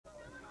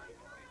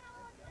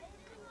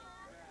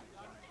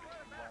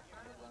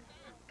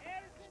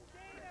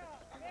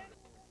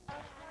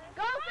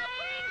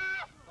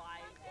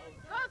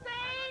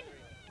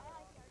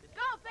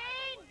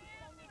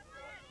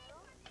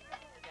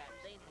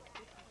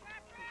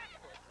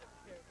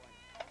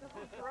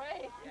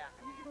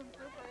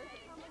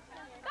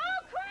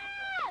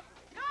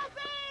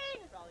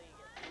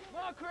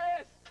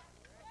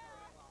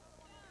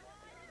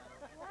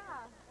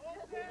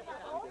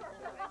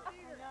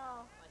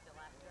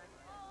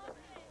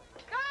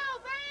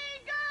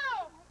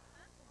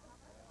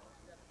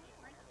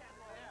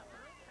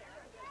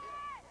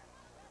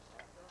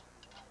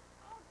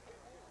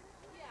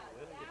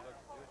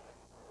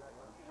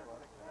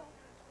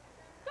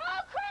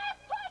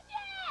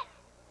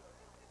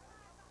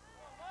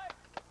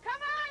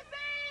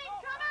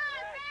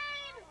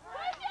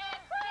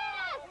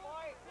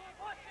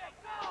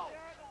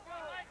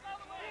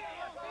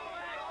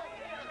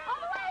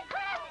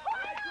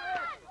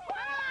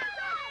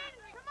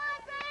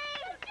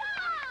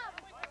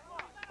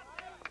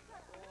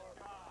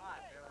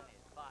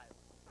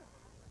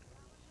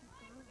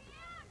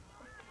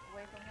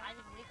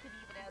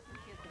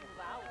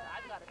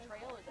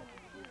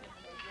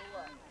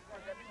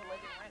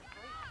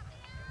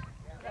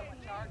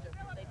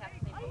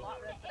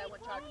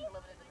charge for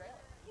living in the trailer.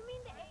 You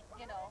mean the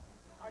 8 You know,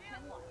 our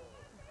 10 one.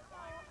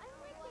 I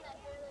don't like that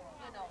trailer.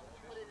 You know,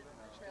 put it in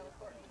the trailer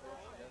court.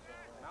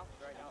 Mouth's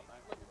right out.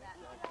 Look at that.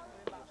 The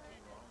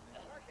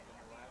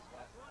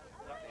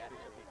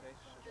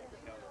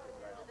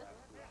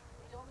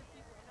only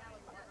people now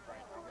is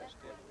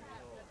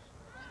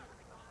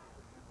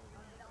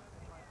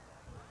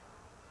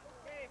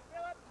Okay,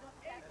 Philip,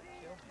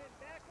 18, and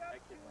back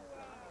up to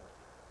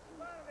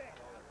Ivanovic.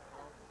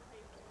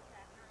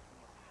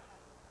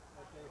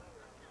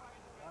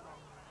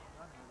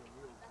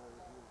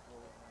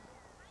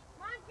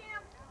 Come on,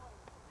 Cam.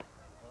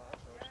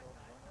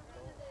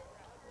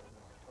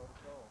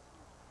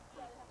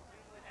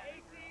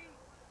 18,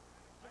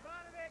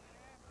 Ivanovic,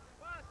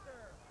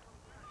 Foster.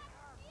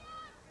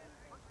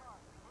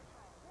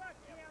 Come on,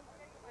 Cam.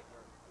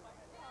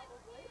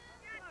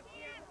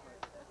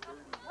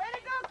 Way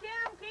to go,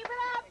 Cam. Keep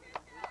it up.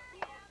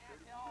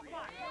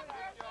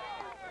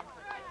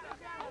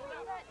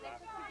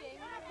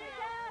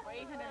 Or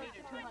 800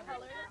 meter,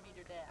 200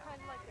 meter dash.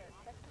 Kind of like a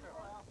spectrum.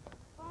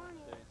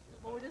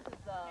 Well, this is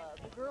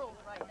the girls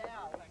right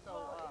now,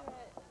 so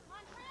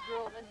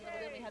girls, and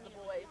then we had the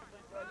boys.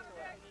 Run to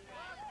it.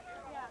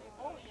 Yeah.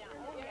 Oh, yeah.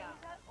 Oh,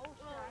 yeah. Oh,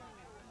 sure.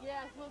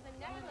 Yeah, well, they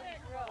never let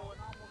it grow and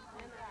almost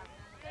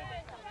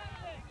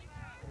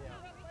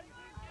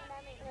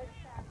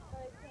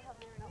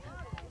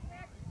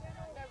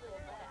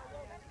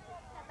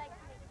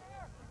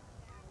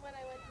when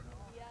I went to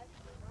BS,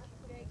 I want to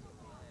ride my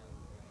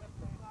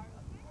bike.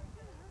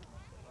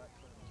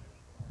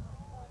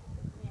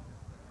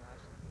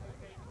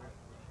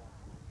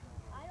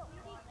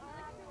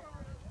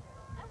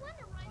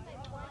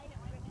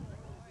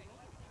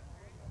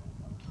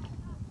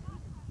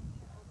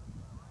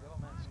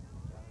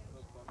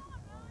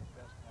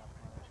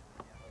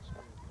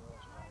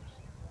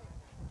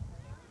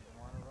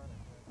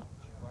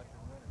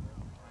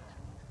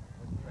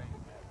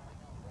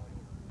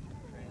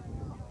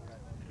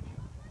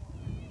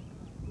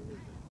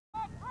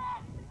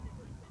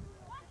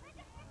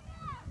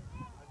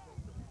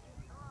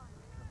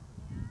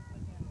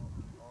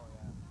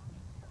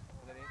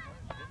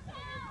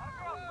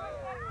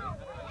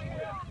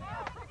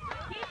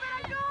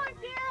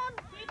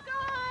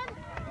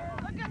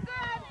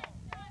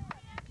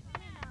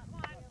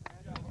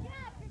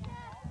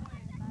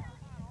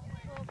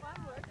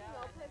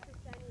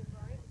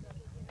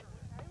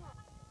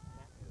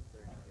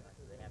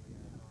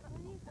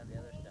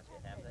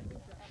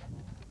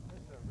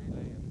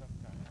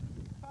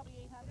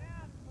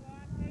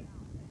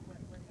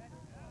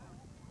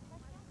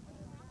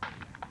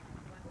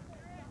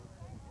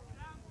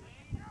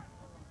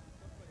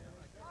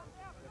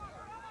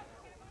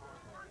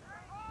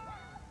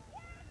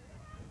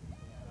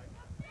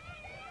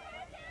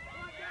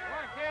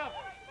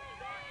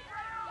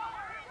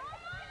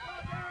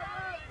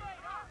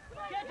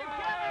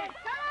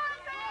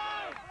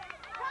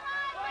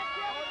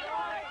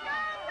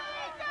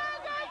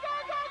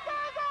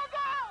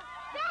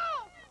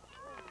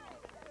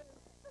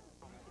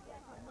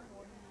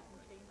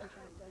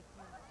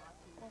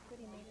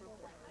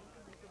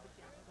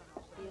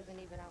 He isn't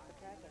even out for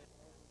track.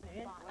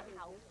 Then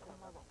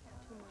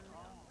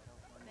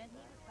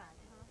he was fine.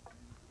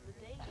 The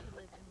day he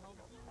lived in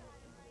Mobile,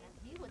 and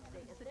he would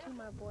stay It's the 2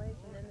 mile boys,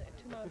 and then the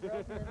 2 mile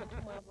girls, and then the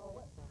 2 mile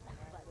boys.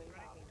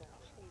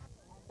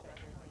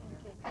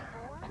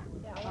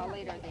 Yeah, how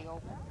late are they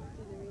open?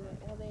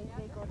 Well, they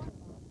go to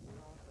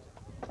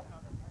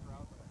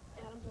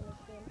Adam's on the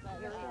stand.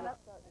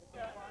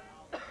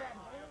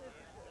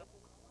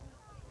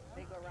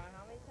 They go around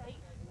how many times?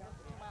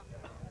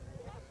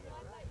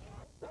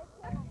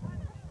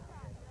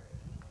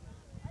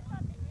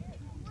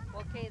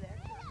 Okay, there.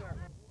 Sure.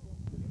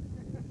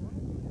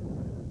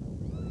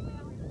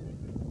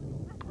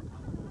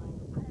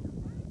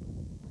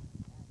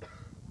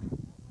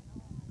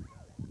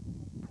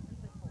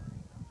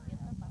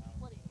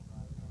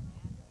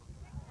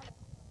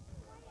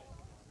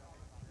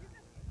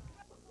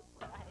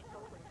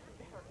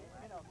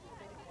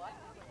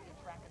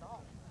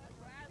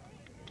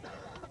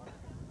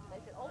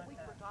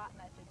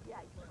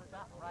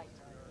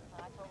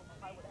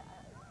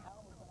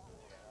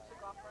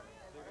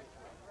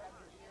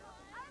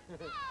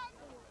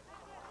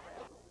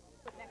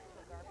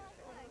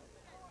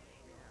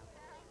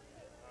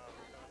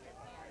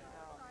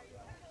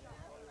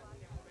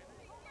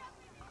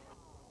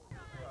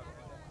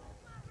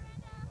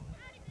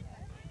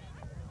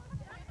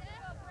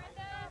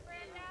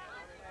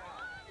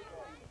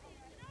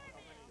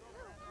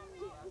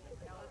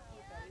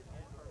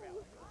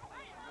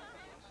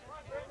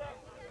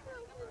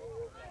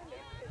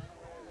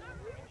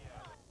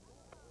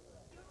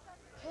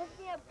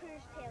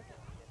 Crew's tailgate.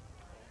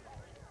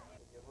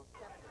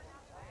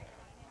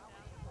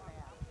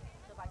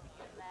 So if I could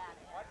get that.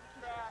 Watch the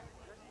track.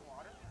 There's some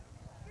water.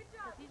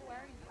 Because he's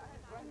wearing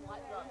running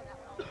white gloves and that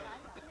all the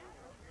time.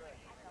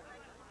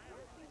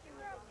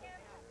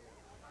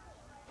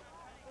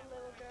 The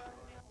little girl.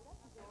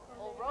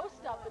 Well,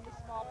 roast up into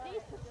small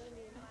pieces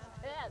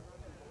instead.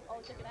 Oh,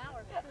 it took an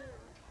hour.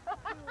 I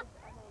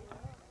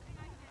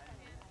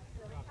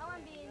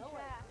want to be in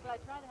track. But I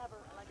try to have her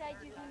like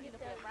Besides, you can get a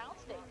the round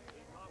steak.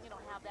 You know,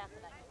 have that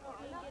the night before.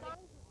 Everything else.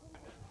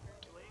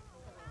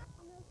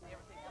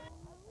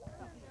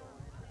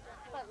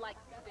 But like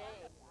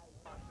today.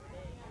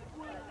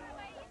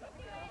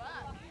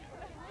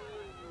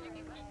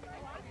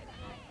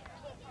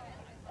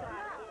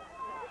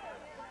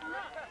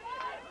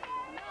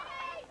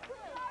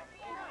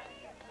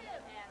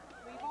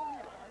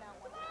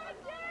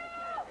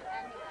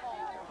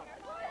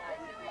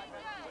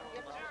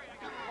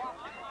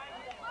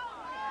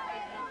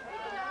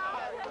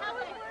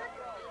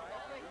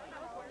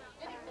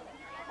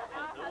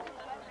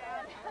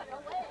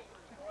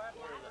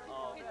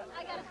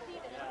 I gotta see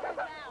this right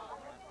now.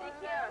 Thank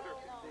you.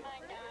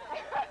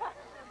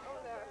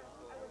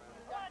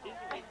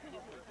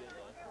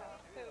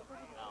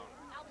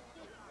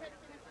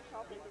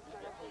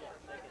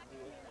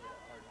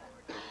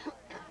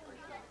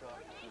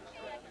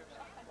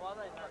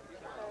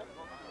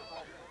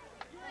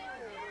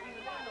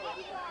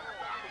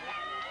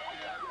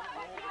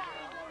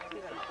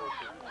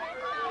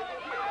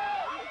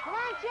 Come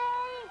on,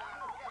 Jerry!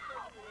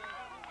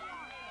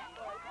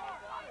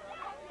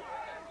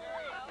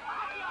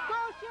 Go,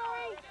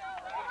 Sherry!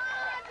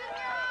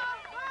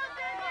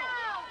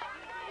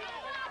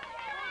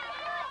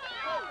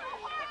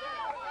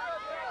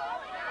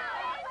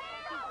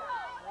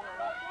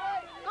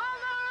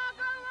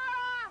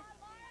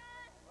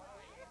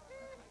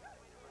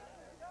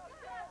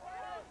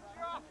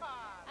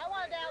 I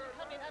wanted Al to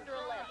come in under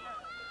 11.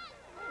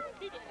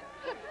 He did.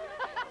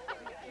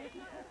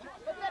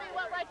 But then he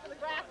went right to the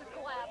grass and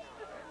collapsed.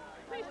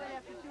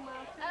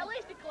 At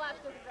least he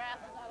collapsed to the grass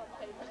and not on the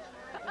pavement.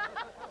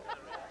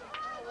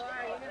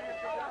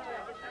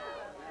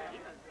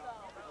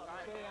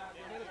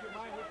 You made up your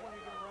mind which one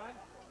you're going to run?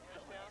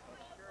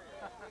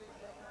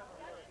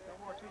 No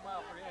more 2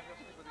 mile for him. He'll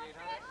stick with the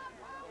 800.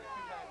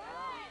 2 times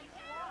around.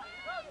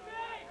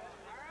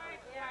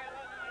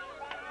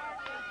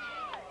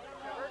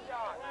 Good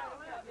job.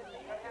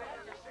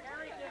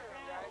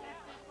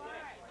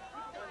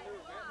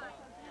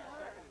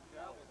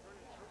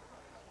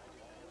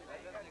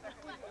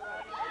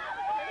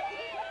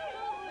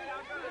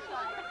 This was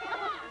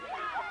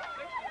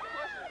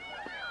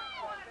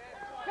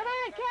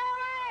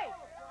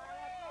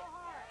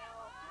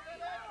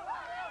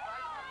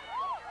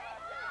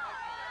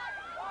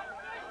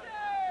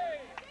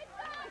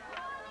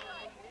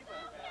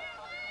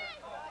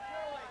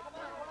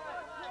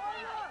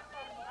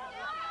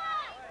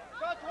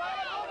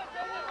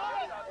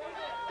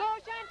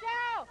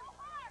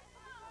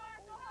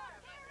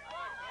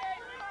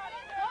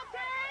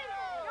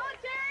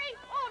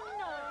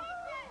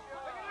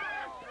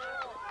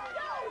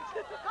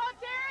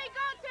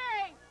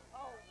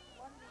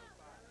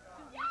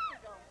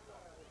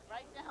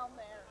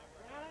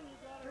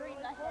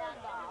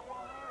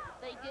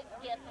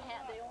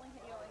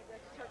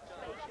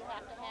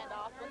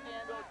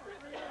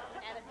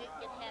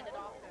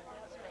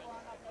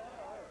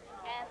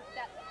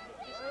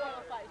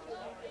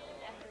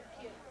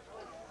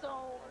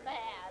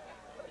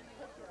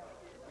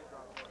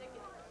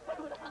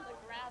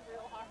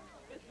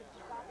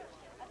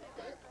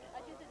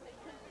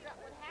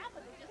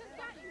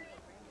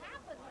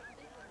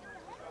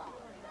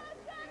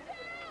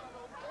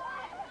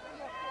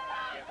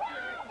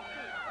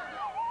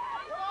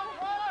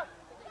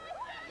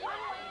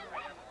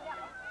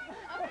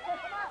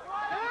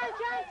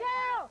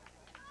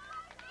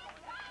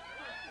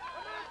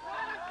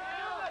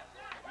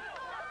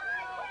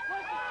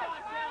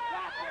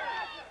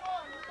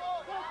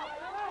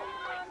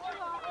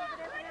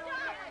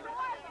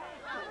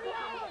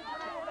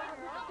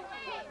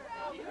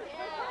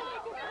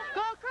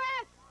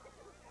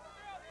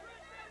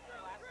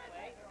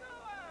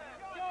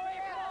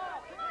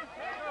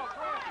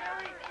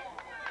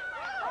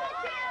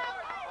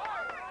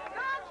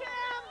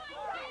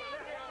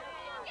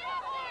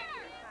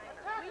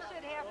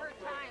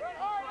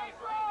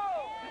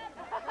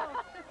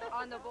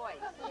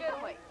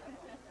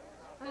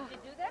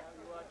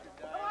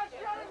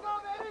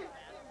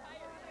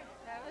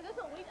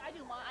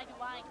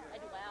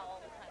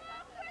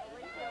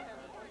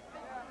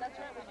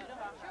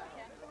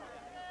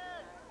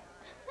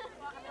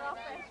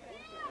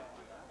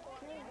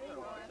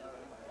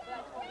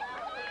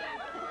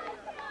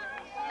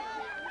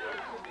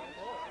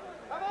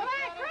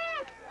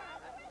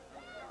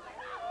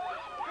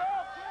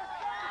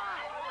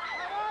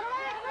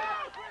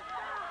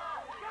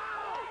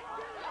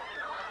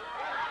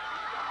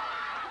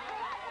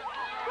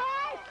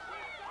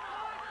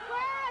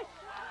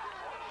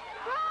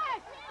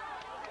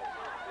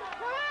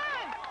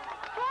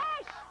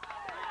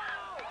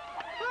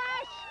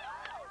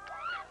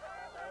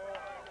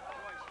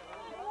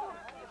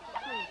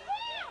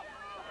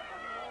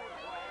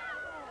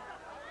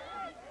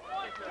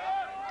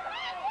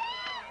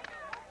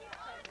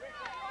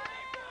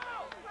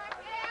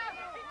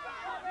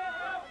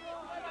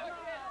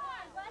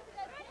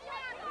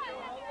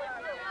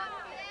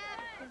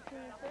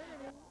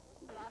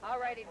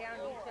write it down,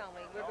 you tell me.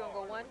 We're gonna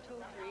go 1,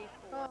 2, 3,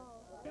 4.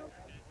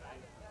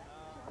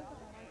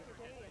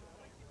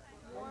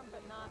 Warm,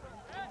 but not.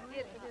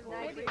 It's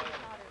nice. Go,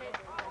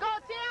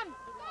 Tim!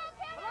 Come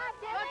on,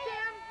 Tim! Go,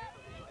 Tim!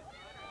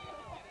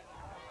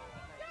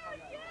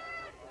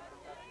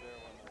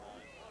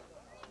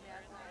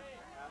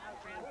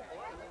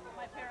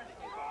 My parents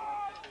do.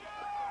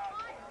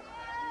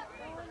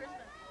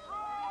 Christmas.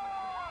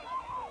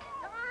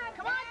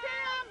 Come on,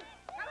 Tim!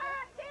 Come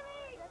on,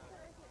 Timmy!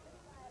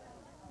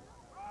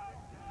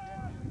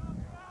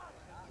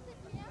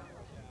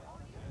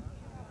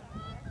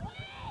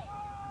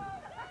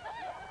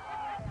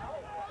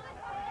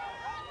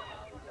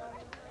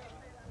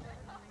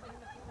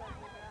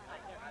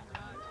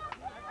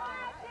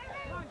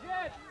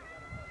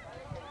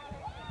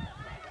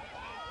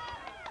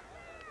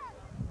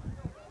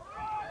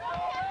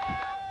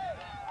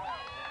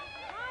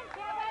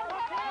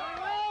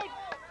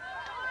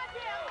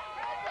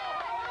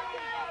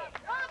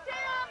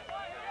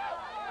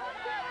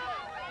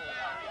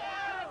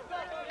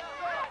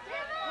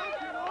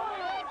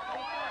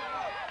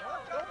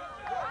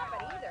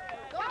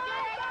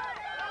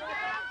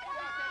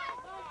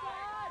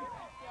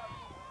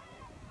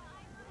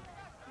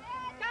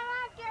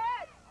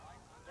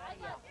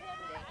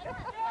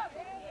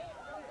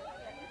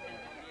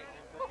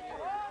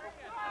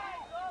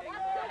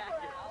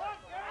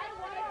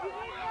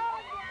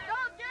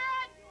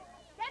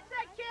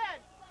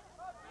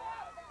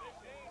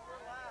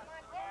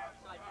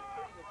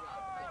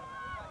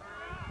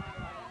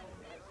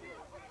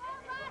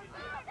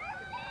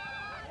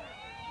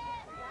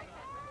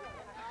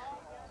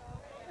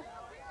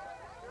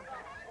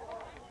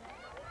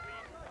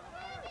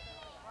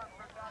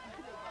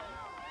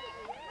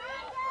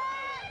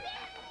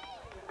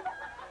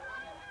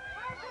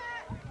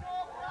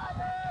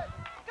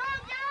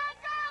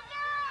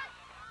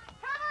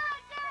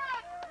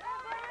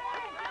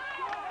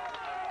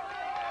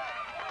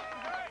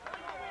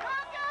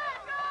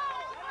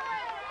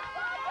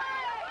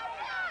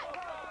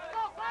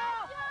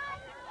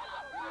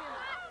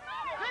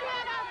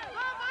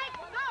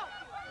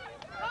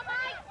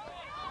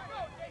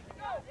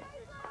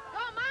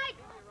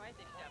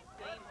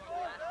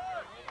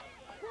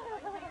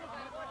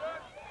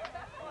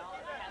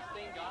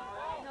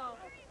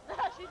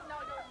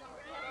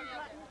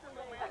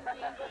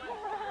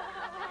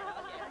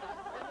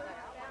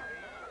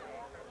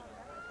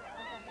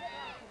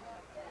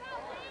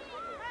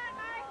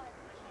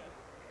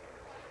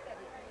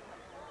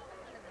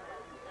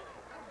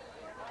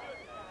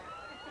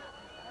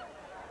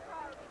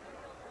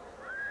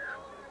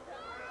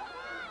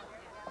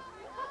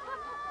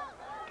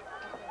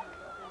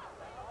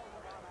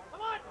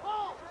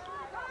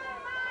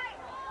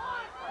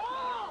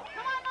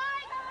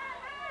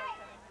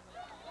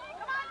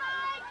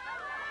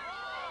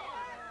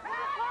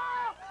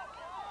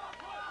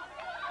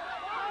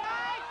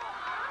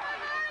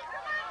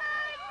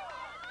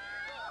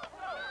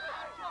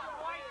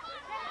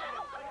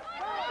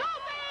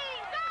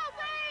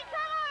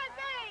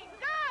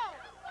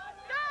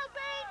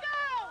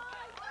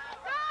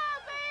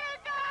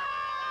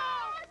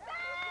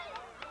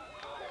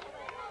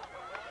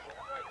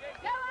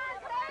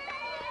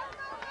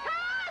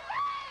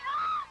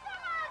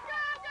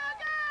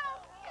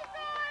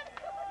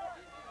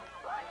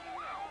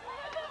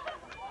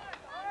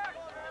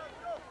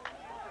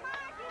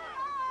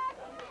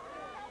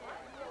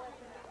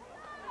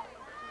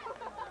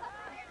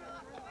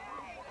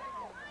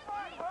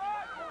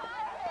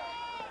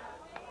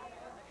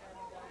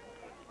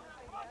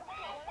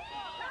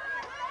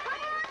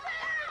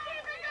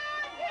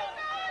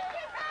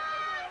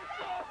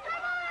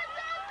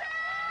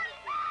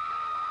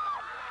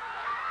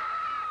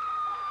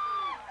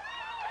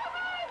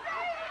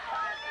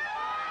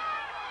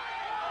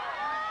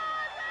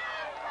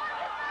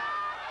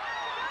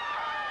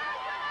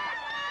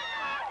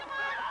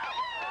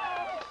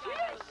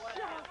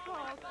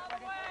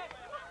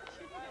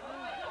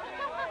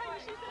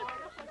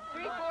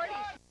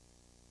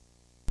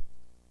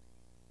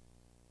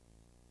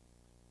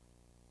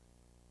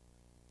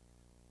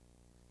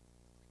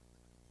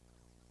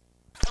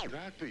 Could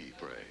that be,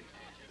 pray?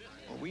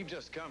 Well, we've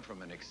just come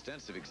from an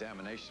extensive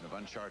examination of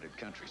uncharted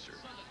country, sir.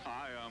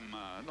 I am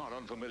not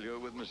unfamiliar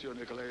with Monsieur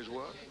Nicolet's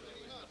work.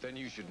 Then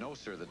you should know,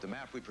 sir, that the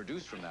map we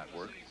produce from that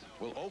work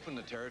will open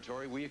the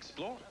territory we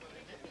explore.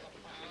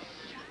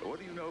 What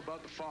do you know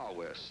about the far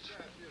west,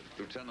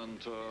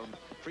 Lieutenant...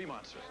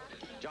 Fremont, sir.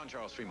 John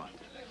Charles Fremont.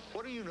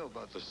 What do you know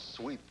about the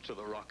sweep to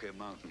the Rocky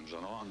Mountains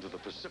and on to the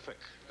Pacific,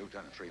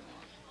 Lieutenant Fremont?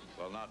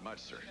 Well, not much,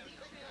 sir.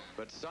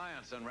 But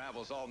science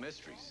unravels all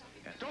mysteries.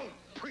 And don't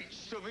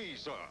preach to me,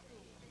 sir.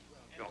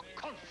 You're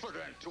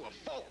confident to a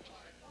fault.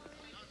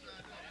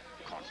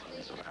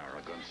 Confidence and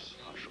arrogance,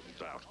 I shouldn't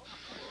doubt.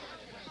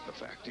 The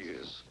fact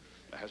is,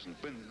 there hasn't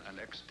been an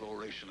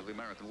exploration of the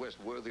American West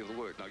worthy of the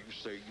word. Now, you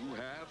say you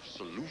have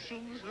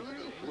solutions, do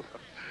you?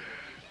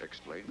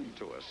 explaining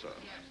to us, sir?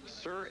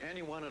 Sir,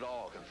 anyone at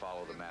all can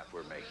follow the map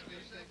we're making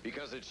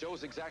because it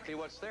shows exactly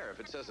what's there. If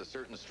it says a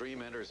certain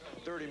stream enters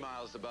 30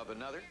 miles above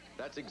another,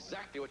 that's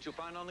exactly what you'll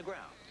find on the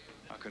ground.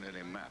 How can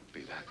any map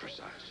be that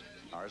precise?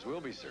 Ours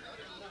will be, sir.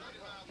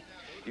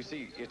 You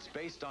see, it's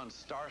based on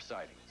star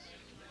sightings,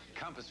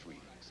 compass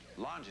readings,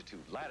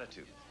 longitude,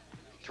 latitude,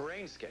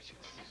 terrain sketches.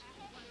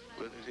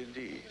 Will it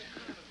indeed?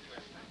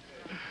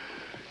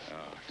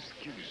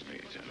 Excuse me,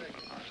 gentlemen.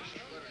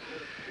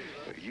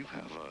 You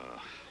have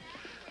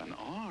an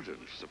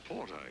ardent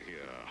supporter here.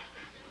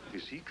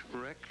 Is he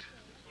correct?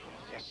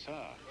 Yes,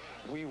 sir.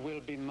 We will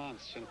be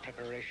months in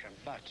preparation,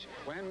 but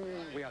when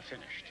we are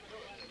finished,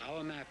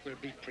 our map will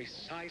be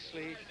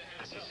precisely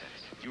as he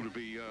says. You'll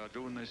be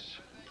doing this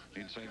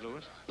in St.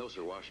 Louis? No,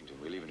 sir, Washington.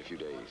 We leave in a few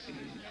days.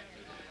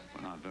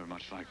 Well, I'd very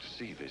much like to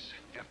see this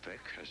epic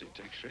as it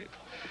takes shape.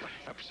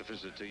 Perhaps a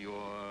visit to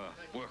your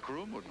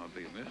workroom would not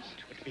be amiss.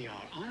 It would be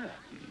our honor.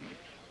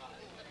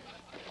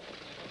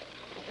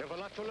 You have a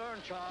lot to learn,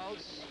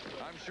 Charles.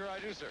 I'm sure I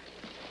do, sir.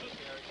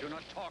 Do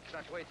not talk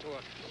that way to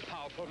a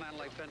powerful man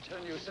like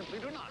Benton. You simply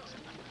do not.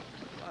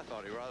 I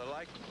thought he rather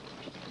liked me.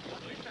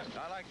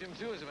 I liked him,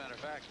 too, as a matter of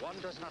fact. One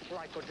does not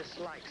like or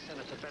dislike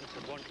Senator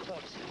Benton. One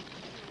courts him.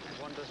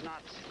 And one does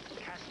not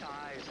cast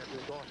eyes at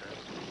his daughter.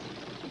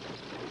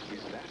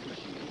 Is that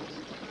machine?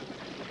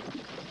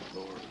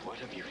 Lord, what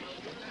a beauty.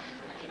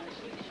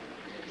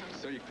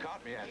 So you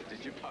caught me at it,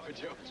 did you, Papa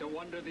Joe? It's a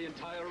wonder the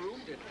entire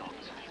room did not.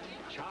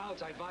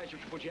 Charles, I advise you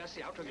to put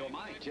Jessie out of your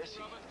mind.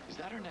 Jessie? Is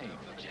that her name?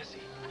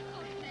 Jessie?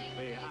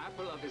 The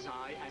apple of his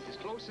eye and his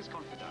closest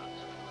confidant.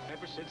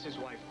 Ever since his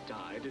wife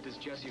died, it is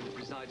Jessie who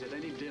presides at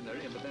any dinner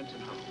in the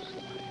Benton house.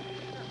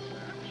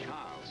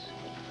 Charles,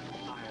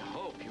 I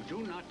hope you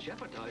do not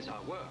jeopardize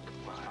our work.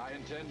 I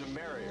intend to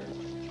marry her.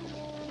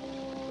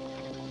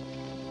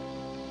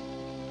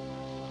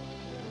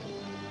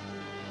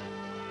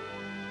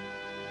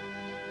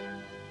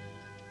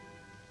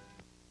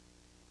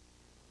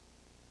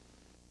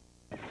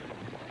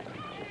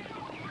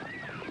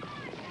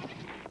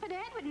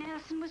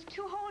 Nelson was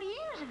 2 whole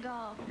years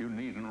ago. You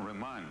needn't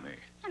remind me.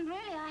 And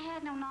really, I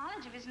had no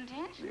knowledge of his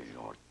intentions. The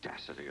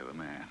audacity of the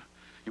man.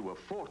 You were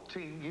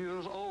 14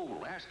 years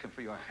old, asking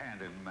for your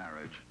hand in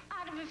marriage.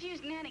 I'd have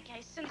refused in any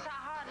case, since I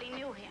hardly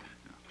knew him.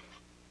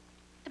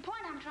 The point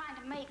I'm trying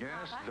to make,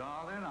 Yes, Papa,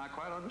 darling, I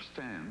quite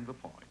understand the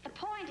point. the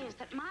point is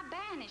that my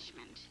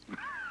banishment...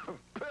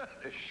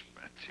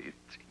 Banishment, indeed.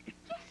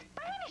 Yes,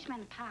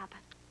 banishment, Papa.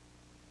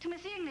 To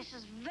Miss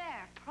English's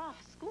very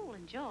proper school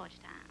in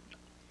Georgetown.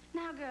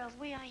 Now, girls,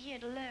 we are here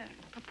to learn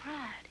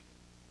propriety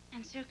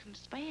and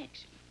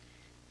circumspection.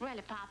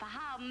 Really, Papa,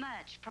 how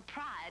much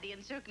propriety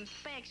and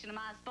circumspection am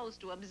I supposed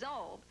to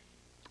absorb?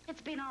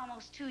 It's been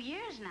almost 2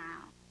 years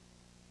now.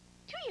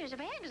 2 years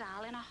of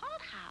exile in a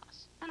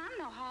hothouse. And I'm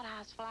no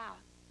hothouse flower.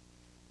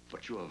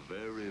 But you're a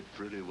very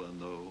pretty one,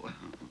 though.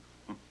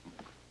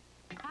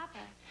 Papa,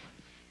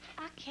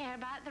 I care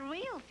about the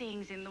real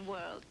things in the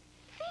world.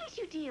 Things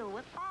you deal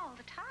with all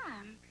the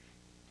time.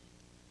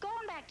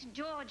 Going back to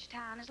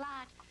Georgetown is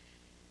like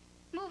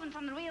moving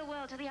from the real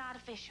world to the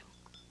artificial.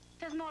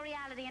 There's more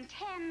reality in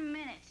 10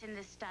 minutes in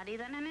this study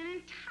than in an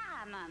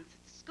entire month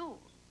at the school.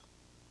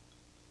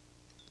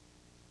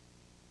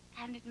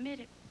 And admit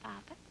it,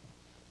 Papa.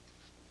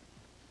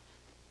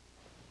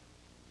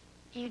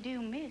 You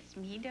do miss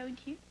me, don't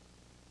you?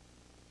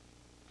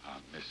 I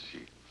miss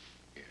you,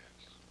 yes.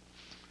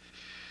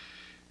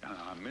 And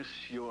I miss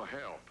your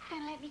help.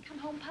 Then let me come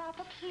home,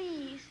 Papa,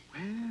 please.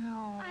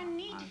 Well, I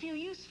need to feel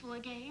useful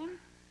again.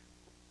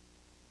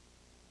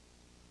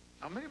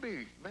 Now,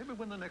 maybe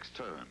when the next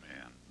term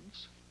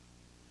ends.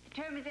 The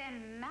term is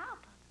ending now,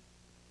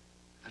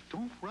 Papa.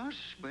 Don't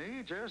rush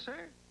me, Jessie.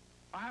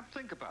 I have to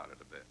think about it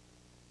a bit.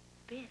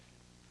 Bit.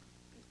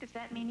 Does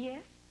that mean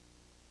yes?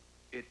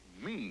 It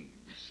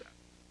means...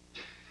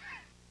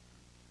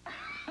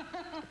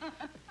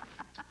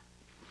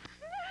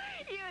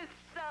 You're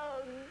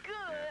so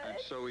good. I'm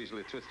so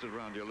easily twisted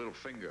around your little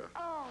finger.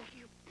 Oh,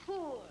 you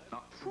poor,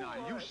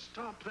 Now, you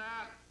stop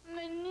that.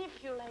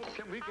 manipulator.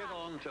 Can we get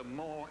on to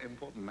more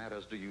important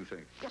matters, do you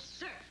think? Yes,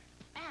 sir.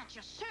 At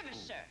your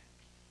service, sir.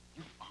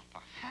 You are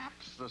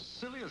perhaps the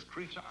silliest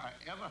creature I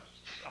ever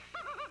saw.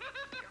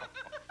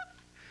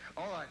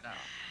 All right, now.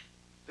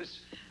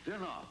 This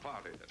dinner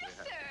party that we Yes,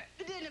 had. sir.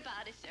 The dinner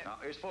party, sir. Now,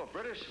 it's for a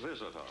British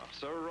visitor,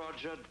 Sir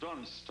Roger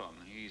Dunstan.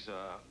 He's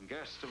a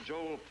guest of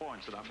Joel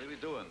Point's, and I'm really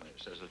doing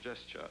this as a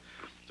gesture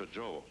to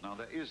Joel. Now,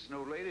 there is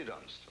no Lady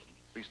Dunstan.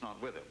 He's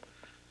not with him.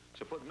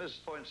 So put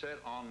Mrs. Poinsett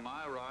on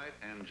my right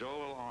and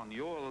Joel on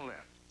your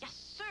left. Yes,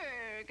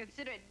 sir.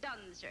 Consider it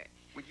done, sir.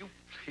 Will you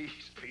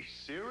please be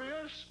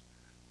serious?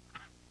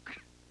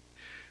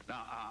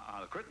 Now,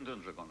 the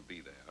Crittendens are going to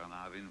be there, and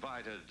I've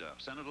invited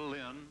Senator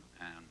Lynn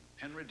and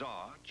Henry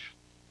Dodge.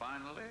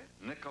 Finally,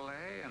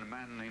 Nicolay and a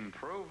man named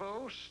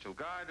Provost, who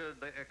guided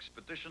the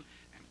expedition,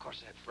 and, of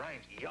course, that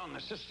bright young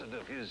assistant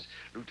of his,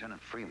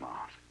 Lieutenant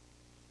Fremont.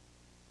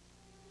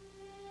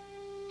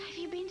 Have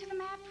you been to the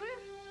map room?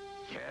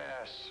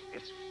 Yes,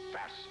 it's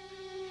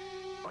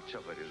fascinating. Much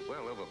of it is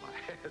well over my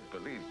head,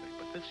 believe me.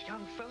 But this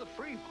young fella,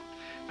 Fremont,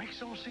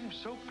 makes it all seem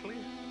so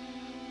clear.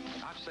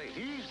 I'd say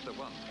he's the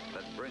one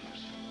that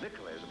brings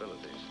Nicolay's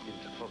abilities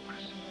into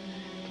focus.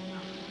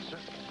 Sir,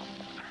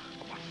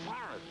 what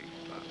fire have you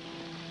found?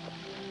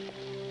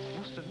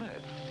 Must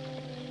admit,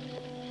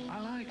 I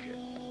like it.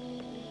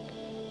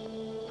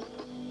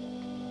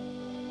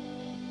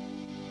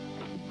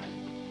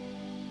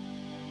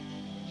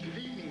 Good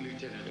evening,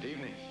 Lieutenant. Good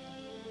evening.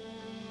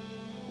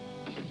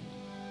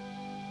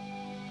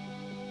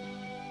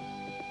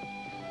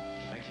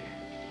 Thank you.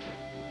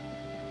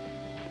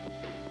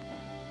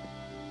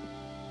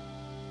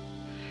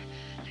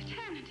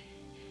 Lieutenant,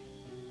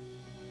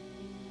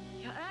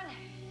 you're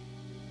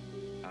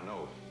early. I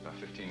know, about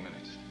 15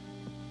 minutes.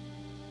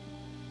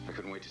 I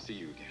couldn't wait to see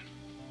you again.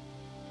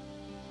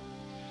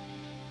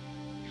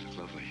 You look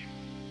lovely.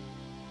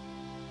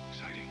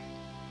 Exciting.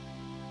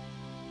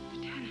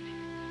 Lieutenant,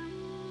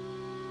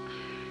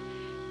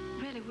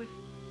 really, we've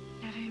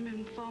never even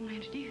been formally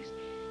introduced.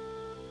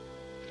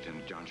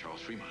 Lieutenant John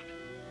Charles Fremont.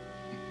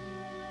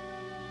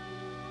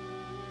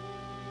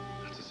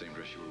 That's the same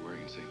dress you were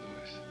wearing in St.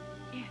 Louis.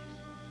 Yes.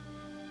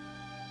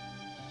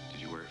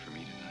 Did you wear it for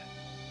me tonight?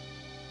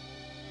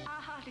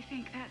 I hardly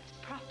think that's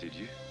proper. Did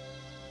you?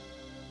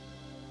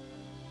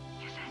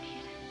 Yes, I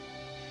did.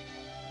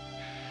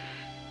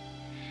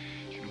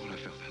 Do you know what I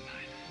felt that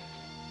night?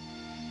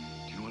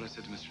 Do you know what I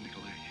said to Mr.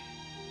 Nicolay?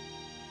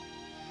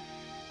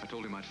 I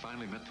told him I'd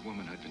finally met the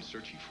woman I'd been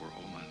searching for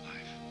all my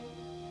life.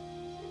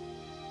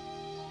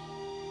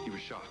 He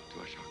was shocked.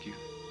 Do I shock you?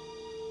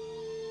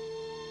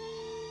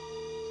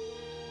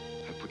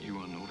 I put you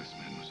on notice,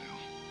 mademoiselle.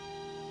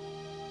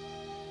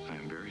 I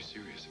am very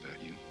serious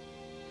about you.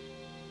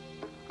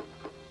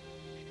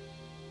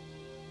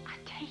 I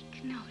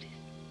take notice.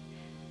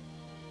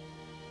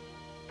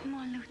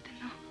 More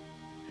Lieutenant.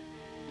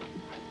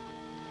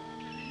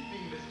 Good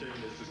evening, Mr.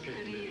 and Mrs.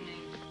 Kennedy. Good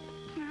evening.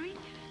 Marie.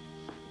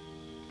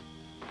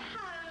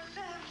 How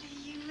lovely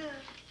you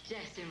look.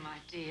 Jessie, my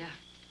dear.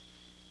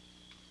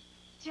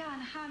 John,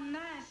 how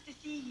nice to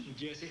see you.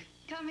 Jessie?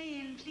 Come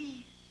in,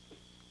 please.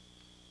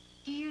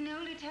 Do you know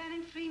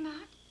Lieutenant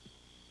Fremont?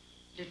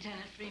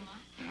 Lieutenant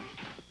Fremont? Yeah.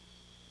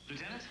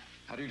 Lieutenant?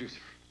 How do you do,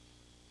 sir?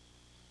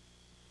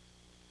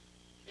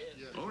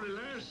 Only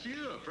last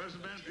year,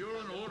 President Van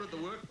Buren ordered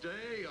the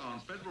workday on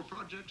federal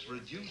projects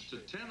reduced to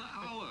 10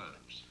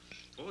 hours.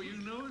 Before you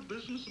know it,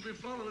 business will be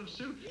following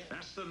suit.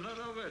 That's the nut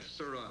of it,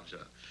 Sir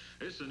Roger.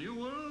 It's a new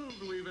world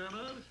we've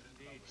entered.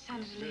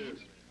 Some slim,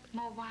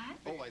 more wide.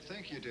 Oh, I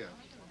thank you, dear.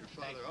 Your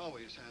father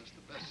always has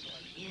the best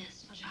selection. She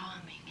is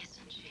charming,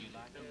 isn't she?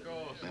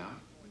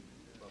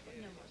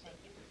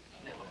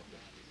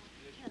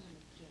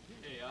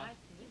 Yeah?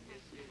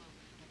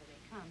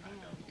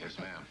 Yes,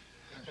 ma'am.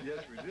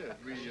 Yes, we did.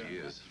 She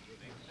is.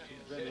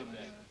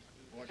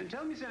 And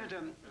tell me,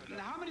 Senator,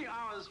 how many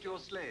hours do your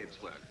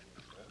slaves work?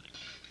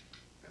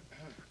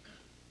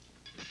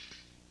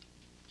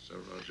 Sir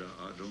Roger,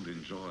 I don't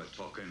enjoy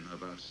talking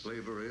about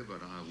slavery,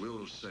 but I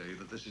will say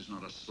that this is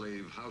not a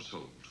slave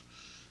household.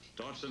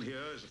 Dodson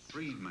here is a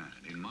freedman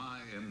in my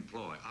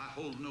employ. I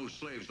hold no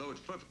slaves, though it's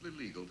perfectly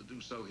legal to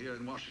do so here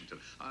in Washington.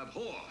 I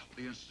abhor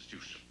the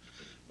institution.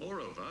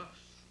 Moreover,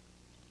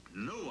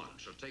 no one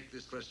should take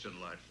this question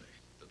lightly.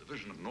 The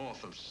division of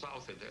North and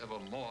South into ever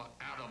more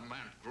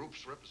adamant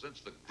groups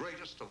represents the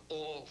greatest of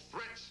all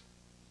threats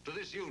to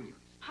this union.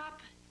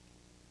 Papa,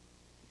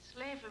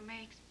 slavery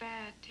makes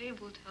bad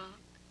table talk.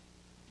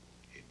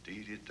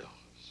 Indeed it does.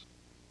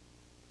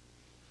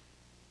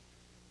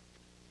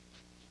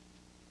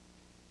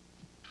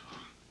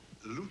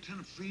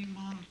 Lieutenant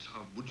Fremont,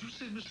 would you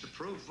say Mr.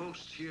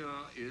 Provost here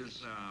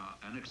is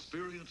an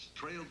experienced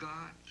trail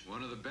guide?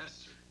 One of the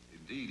best, sir.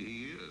 Indeed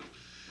he is.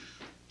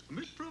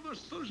 Mr.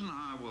 Provost, suppose and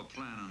I were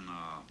planning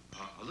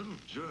a little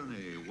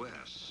journey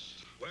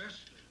west.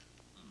 West?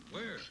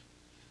 Where?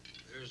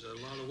 There's a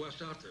lot of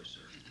west out there,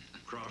 sir.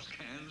 Across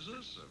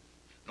Kansas,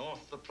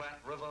 north the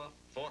Platte River,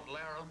 Fort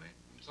Laramie.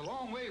 It's a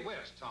long way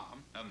west,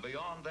 Tom. And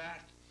beyond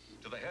that,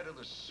 to the head of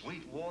the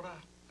Sweetwater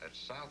at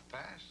South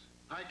Pass.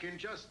 I can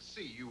just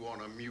see you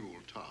on a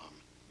mule, Tom,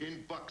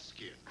 in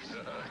buckskin.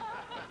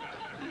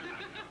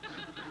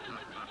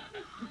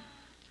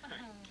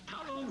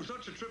 How long would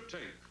such a trip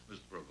take,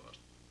 Mr. Provost?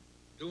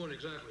 Doing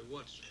exactly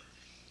what, sir?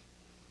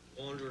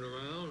 Wandering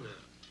around,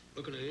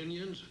 looking at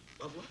Indians and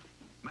buffalo?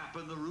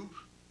 Mapping the route?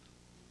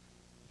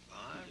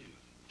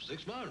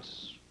 6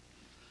 months.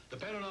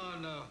 Depending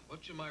on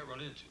what you might run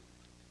into.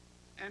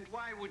 And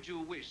why would you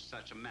wish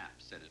such a map,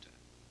 Senator?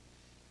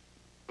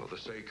 For the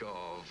sake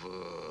of,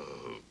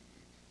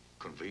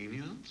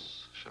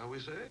 convenience, shall we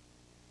say?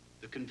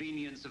 The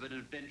convenience of an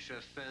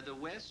adventure further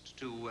west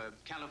to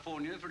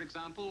California, for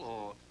example,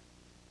 or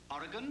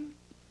Oregon?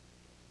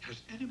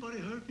 Has anybody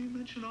heard me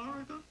mention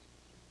Oregon?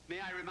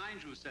 May I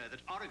remind you, sir,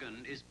 that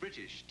Oregon is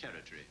British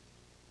territory.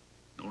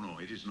 No,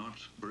 it is not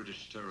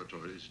British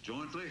territory. It's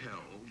jointly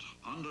held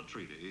under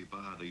treaty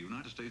by the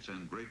United States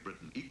and Great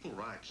Britain. Equal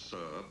rights,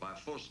 sir, by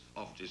force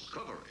of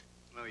discovery.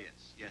 Oh,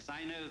 yes,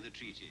 I know the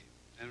treaty.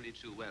 Only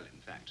too well,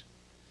 in fact.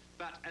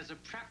 But as a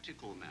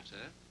practical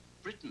matter,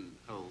 Britain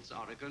holds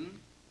Oregon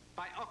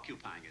by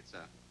occupying it,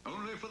 sir.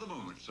 Only for the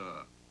moment,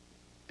 sir.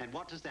 And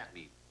what does that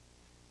mean?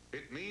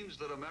 It means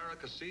that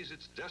America sees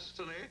its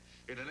destiny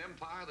in an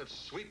empire that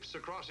sweeps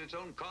across its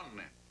own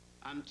continent.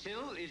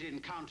 Until it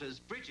encounters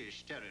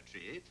British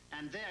territory,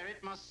 and there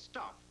it must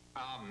stop.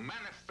 Our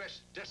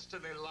manifest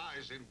destiny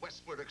lies in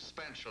westward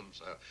expansion,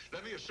 sir.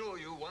 Let me assure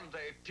you, one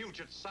day,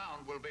 Puget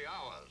Sound will be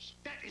ours.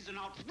 That is an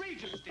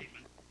outrageous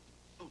statement.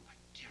 Oh, my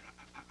dear,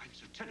 I'm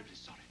so terribly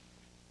sorry.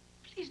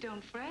 Please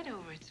don't fret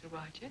over it, Sir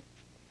Roger.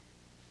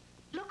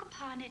 Look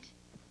upon it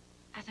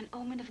as an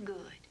omen of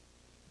good.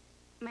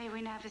 May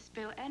we never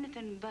spill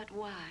anything but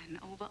wine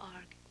over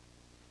Oregon.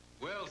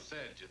 Well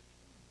said,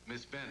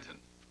 Miss Benton.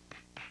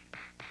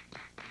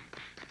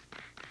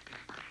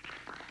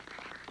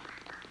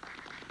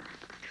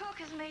 Cook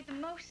has made the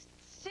most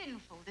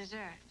sinful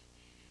dessert.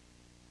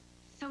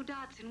 So,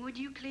 Dodson, would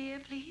you clear,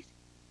 please?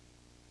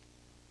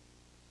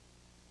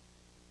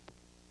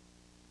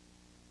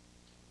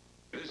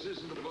 This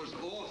isn't the most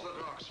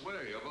orthodox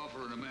way of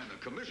offering a man a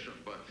commission,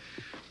 but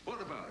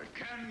what about it?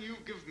 Can you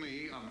give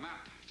me a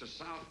map to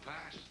South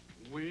Pass?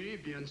 Oui,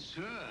 bien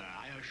sûr.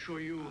 I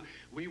assure you,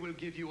 we will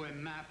give you a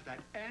map that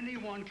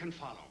anyone can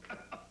follow.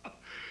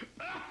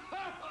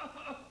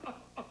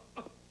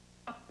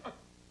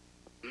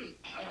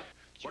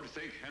 What do you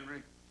think,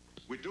 Henry?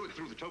 We do it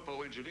through the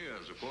topo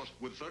engineers, of course.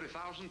 Would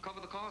 30,000 cover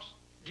the cost?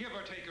 Give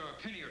or take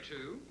a penny or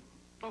two.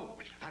 Oh,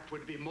 well, that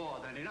would be more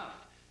than enough.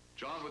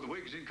 John, would the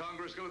Whigs in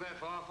Congress go that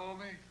far for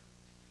me?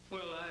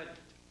 Well,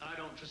 I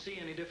don't foresee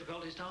any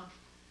difficulties, Tom.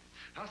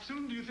 How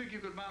soon do you think you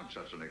could mount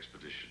such an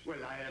expedition? Well,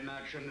 I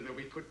imagine that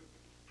we could...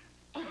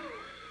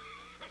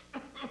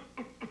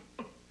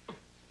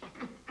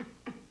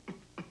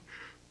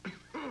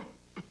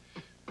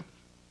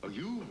 Are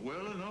you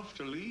well enough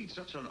to lead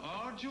such an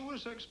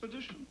arduous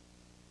expedition?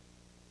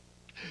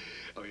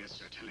 Oh, yes,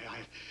 certainly. I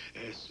have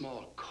a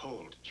small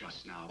cold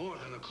just now. More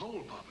than a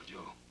cold, Papa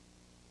Joe.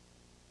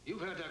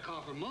 You've had that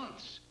cough for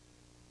months.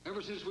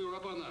 Ever since we were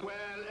up on the...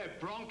 Well, a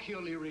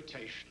bronchial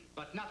irritation,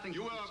 but nothing...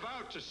 You were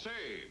about to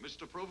say,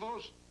 Mr.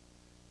 Provost?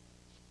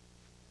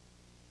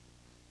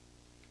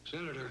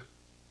 Senator,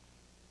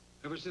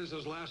 ever since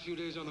those last few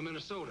days on the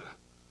Minnesota,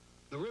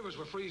 the rivers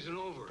were freezing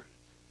over.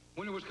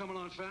 Winter was coming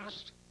on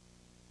fast.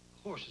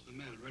 Horses and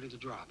men ready to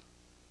drop.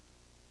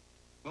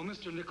 Well,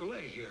 Mr.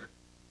 Nicolay here...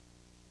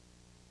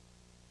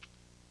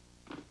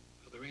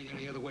 Well, there ain't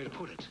any other way to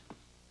put it.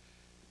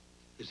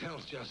 His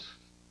health just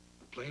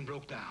plain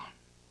broke down.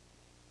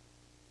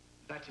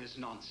 That is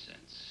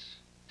nonsense.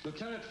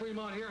 Lieutenant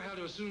Fremont here had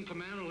to assume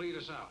command and lead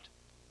us out.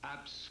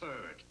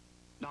 Absurd.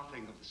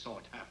 Nothing of the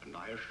sort happened,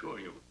 I assure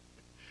you.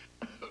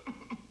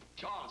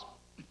 Charles,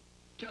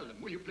 tell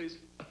them, will you please?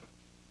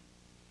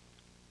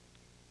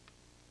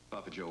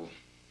 Papa Joe,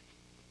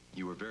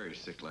 you were very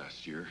sick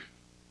last year.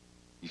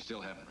 You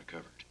still haven't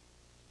recovered.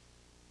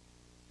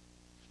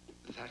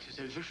 That is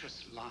a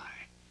vicious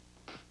lie.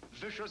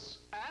 Vicious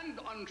and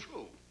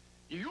untrue.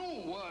 You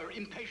were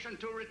impatient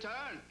to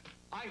return.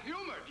 I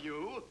humored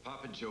you.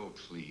 Papa Joe,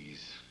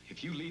 please.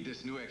 If you lead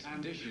this new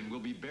expedition, we'll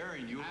be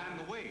burying you along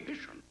the way.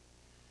 Ambition.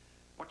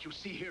 What you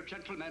see here,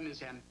 gentlemen,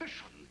 is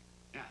ambition.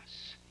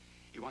 Yes.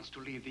 He wants to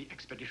lead the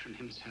expedition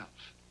himself.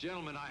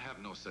 Gentlemen, I have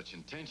no such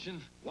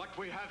intention. What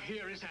we have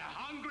here is a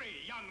hungry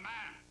young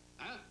man.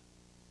 Huh?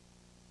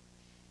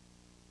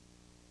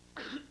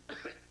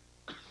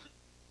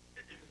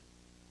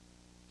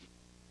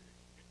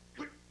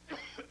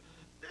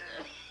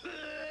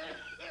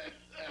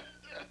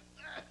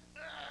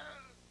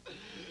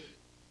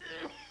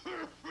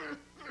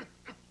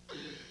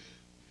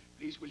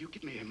 Please, will you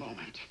give me a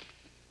moment?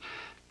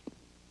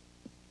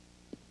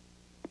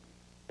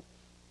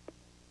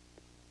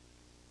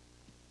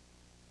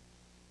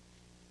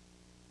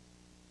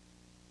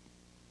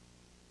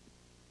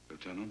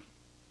 Lieutenant,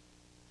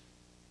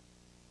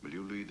 will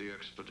you lead the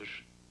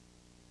expedition?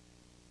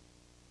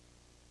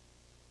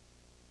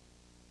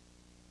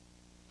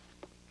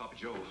 Papa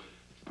Joe,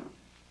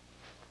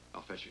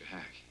 I'll fetch you a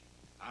hack.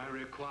 I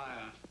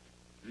require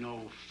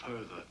no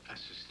further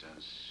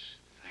assistance.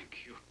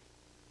 Thank you.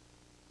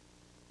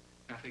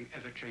 Nothing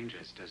ever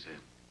changes, does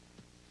it?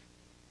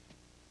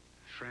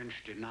 French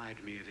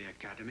denied me the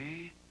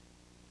academy,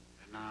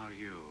 and now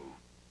you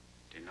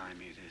deny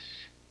me this.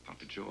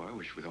 Papa Joe, I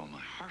wish with all my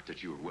heart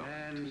that you were well.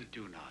 Men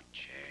do not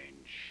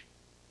change.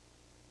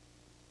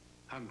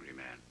 Hungry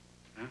men,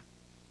 huh?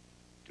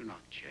 Do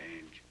not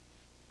change.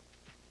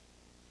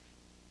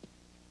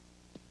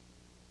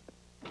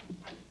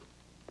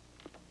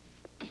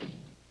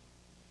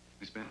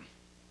 Miss Benton,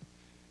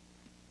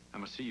 I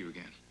must see you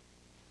again.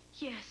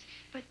 Yes,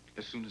 but...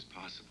 As soon as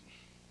possible.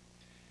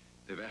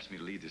 They've asked me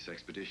to lead this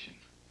expedition.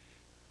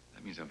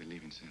 That means I'll be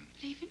leaving soon.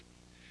 Leaving?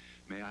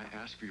 May I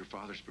ask for your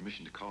father's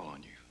permission to call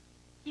on you?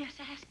 Yes,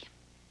 ask him.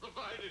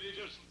 Provided he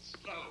doesn't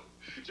snow.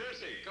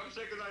 Jesse, come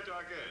say goodnight to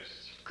our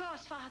guests. Of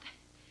course, Father.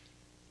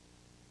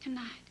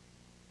 Tonight.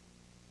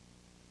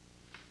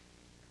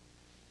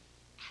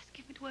 Ask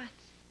him at once.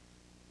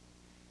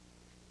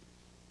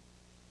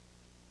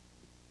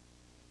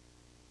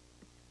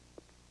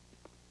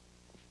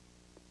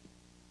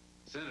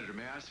 Senator,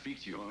 may I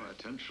speak to you? Your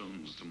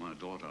attentions to my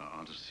daughter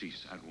are to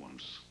cease at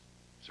once,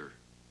 sir.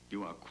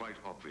 You are quite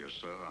obvious,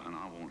 sir, and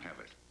I won't have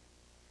it.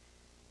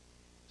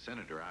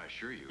 Senator, I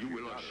assure you... You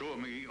will assure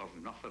me of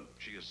nothing.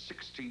 She is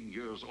 16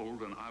 years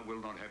old, and I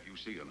will not have you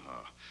seeing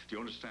her. Do you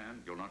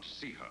understand? You're not to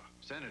see her.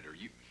 Senator,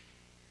 you...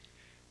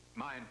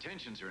 My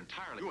intentions are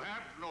entirely... You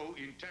have no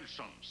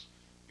intentions.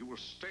 You will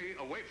stay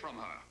away from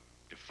her.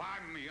 Defy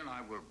me, and I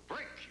will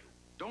break you.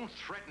 Don't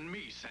threaten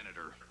me,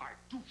 Senator. I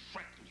do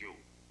threaten you.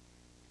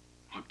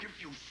 I'll give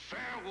you fair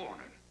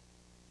warning.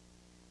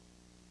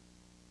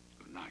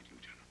 Good night,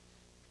 Lieutenant.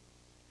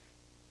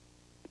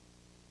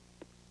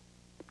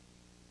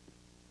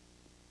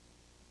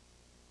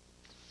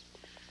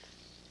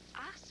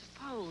 I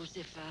suppose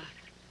if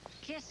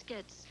a kiss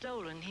gets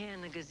stolen here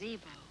in the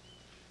gazebo,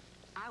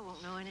 I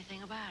won't know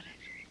anything about it.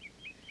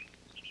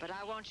 But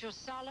I want your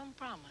solemn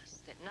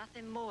promise that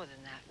nothing more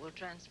than that will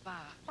transpire.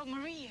 Oh,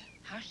 Maria.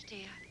 Hush,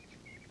 dear.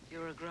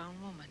 You're a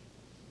grown woman.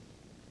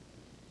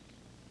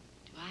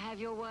 Do I have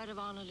your word of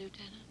honor,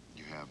 Lieutenant?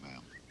 You have,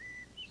 ma'am.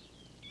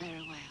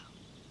 Very well.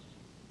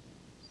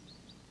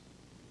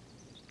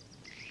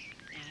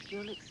 Now, if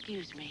you'll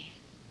excuse me,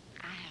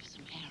 I have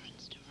some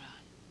errands to run.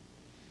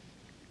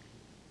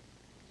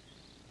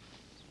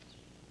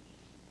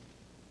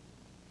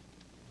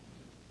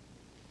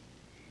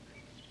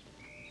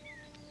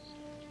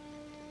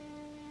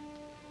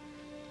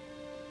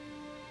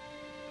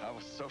 I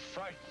was so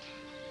frightened.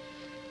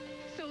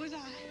 So was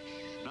I.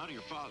 Not of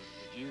your father,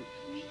 but you.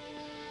 Me?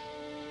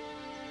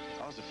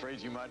 I was afraid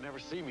you might never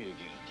see me again.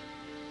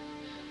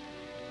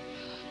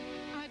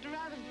 I'd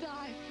rather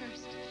die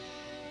first.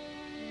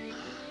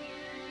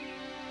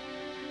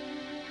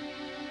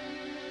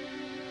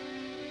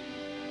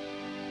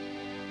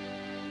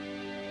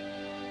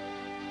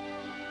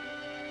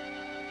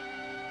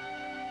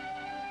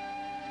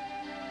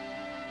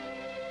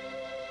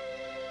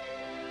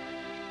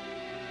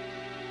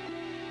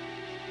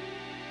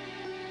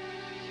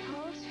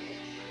 Charles,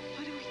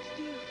 what are we to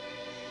do?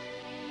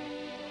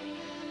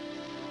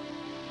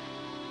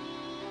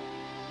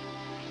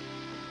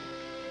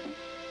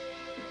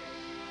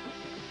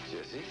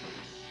 Jesse?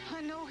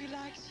 I know he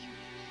likes you.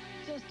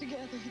 Just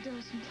together he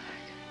doesn't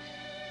like.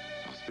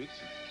 I'll speak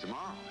to him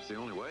tomorrow. It's the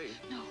only way.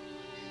 No,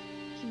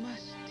 he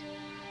mustn't.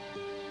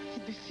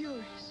 He'd be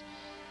furious.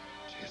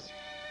 Jesse,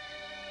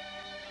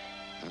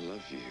 I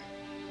love you.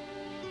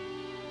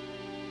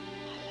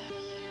 I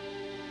love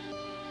you.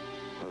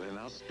 Well, then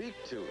I'll speak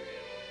to him.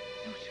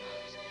 No,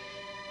 Charles.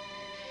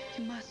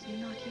 You must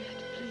not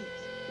yet,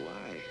 please.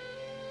 Why?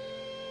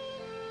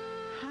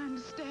 I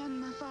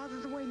understand my father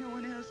the way no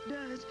one else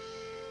does.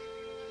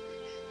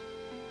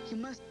 You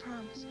must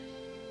promise.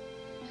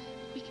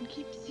 We can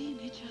keep seeing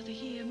each other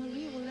here.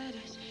 Maria will let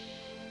us.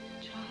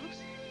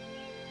 Charles?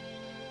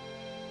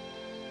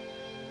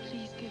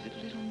 Please give it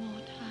a little more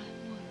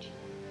time, won't you?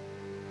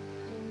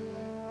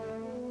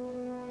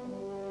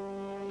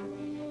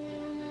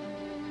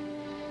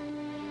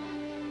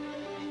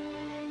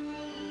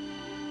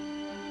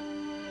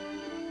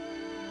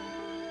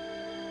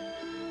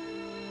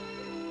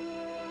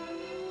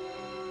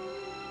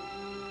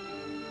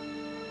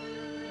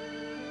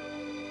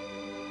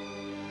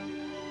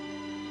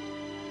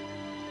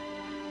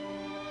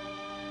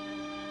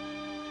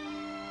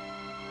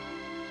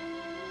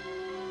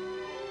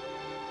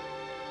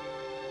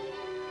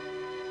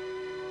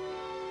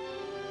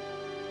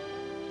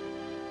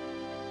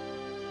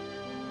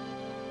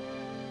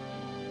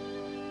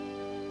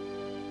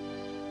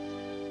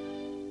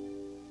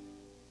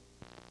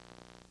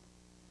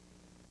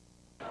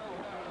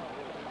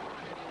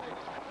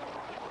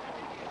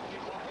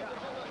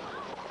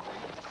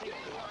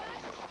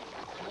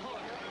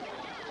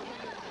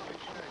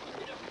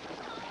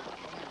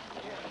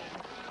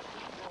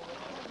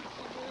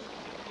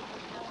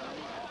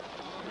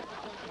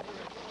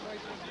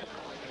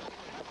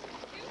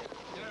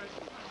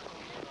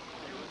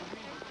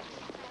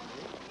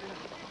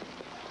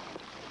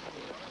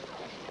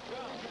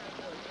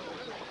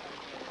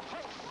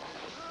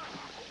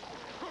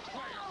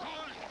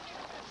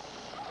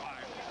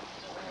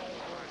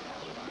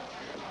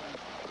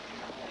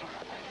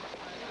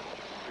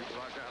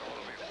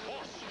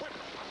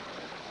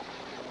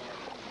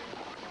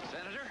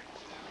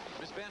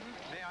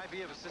 May I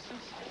be of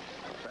assistance?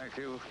 Thank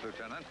you,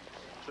 Lieutenant.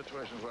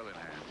 Situation's well in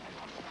hand.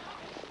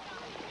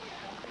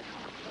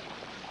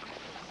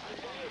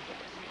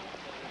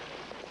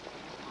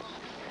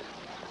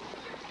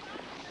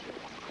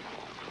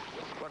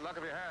 What luck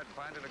have you had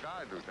finding a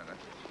guide, Lieutenant?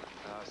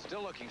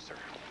 Still looking, sir.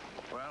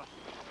 Well,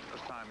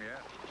 there's time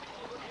yet.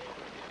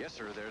 Yes,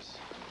 sir, there's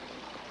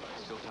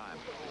still time.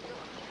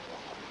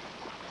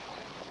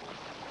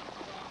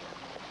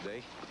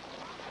 They?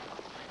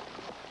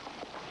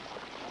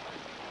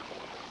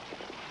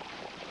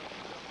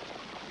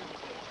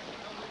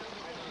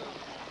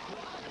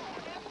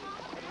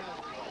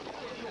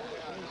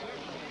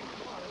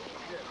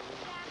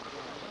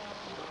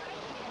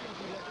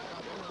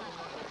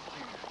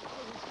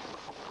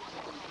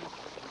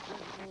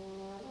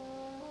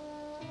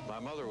 My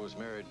mother was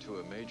married to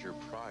a major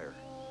prior.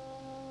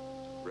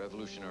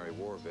 Revolutionary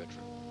War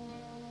veteran.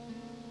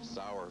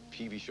 Sour,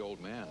 peevish old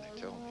man, they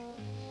tell me.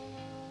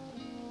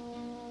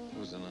 It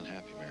was an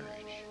unhappy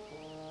marriage.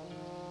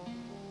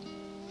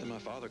 Then my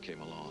father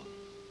came along.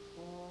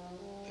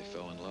 They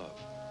fell in love.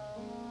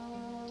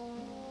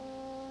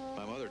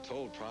 My mother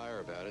told Pryor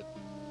about it,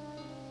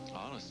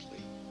 honestly.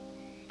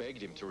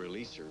 Begged him to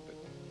release her, but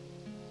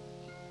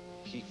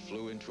he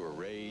flew into a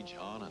rage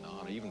on and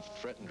on, even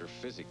threatened her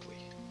physically.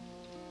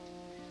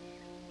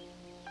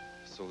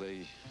 So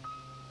they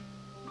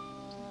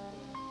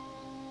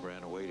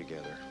ran away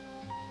together.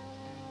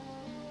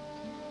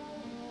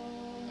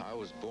 I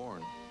was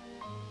born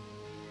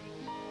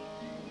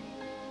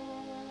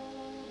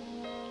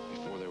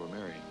before they were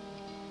married.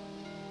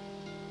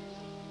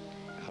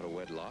 Out of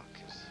wedlock,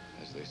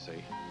 as they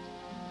say.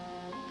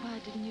 Why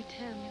didn't you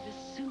tell me this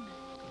sooner?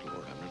 Good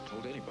Lord, I've never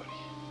told anybody.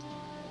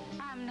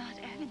 I'm not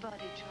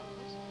anybody,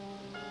 Charles.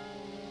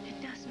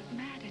 It doesn't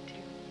matter to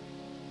you.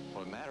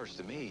 Well, it matters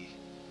to me.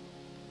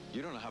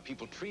 You don't know how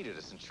people treated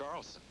us in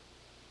Charleston.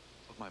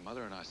 What my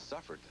mother and I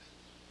suffered.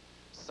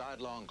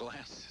 Sidelong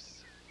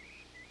glances.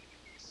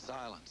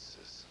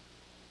 Silences.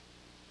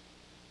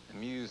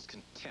 Amused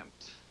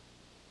contempt.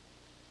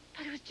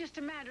 But it was just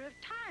a matter of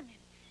timing.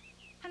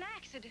 An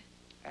accident.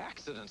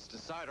 Accidents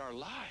decide our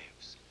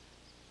lives.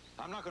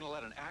 I'm not going to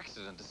let an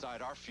accident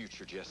decide our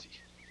future, Jesse.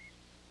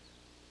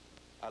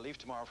 I leave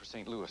tomorrow for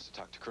St. Louis to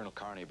talk to Colonel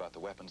Carney about the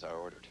weapons I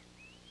ordered.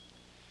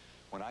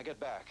 When I get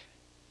back,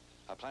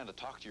 I plan to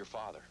talk to your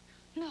father.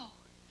 No.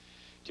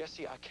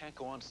 Jesse, I can't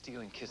go on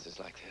stealing kisses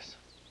like this.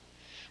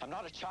 I'm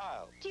not a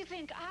child. Do you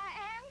think I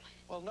am?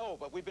 Well, no,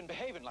 but we've been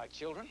behaving like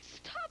children.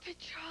 Stop it,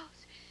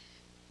 Charles.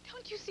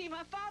 Don't you see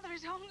my father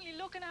is only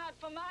looking out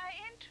for my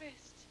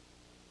interests?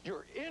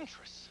 Your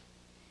interests?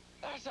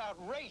 That's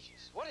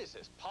outrageous. What is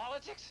this,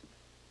 politics?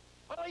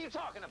 What are you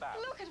talking about?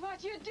 Look at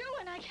what you're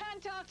doing. I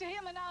can't talk to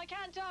him, and I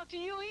can't talk to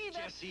you either.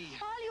 Jesse.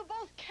 All you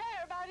both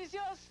care about is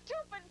your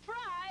stupid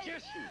pride.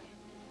 Jesse.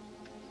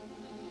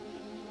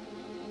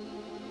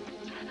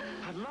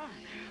 I love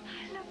you.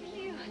 I love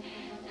you.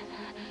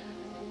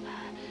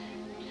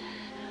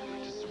 We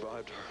just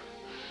survived our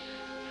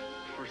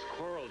first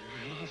quarrel. Do you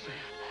realize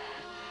that?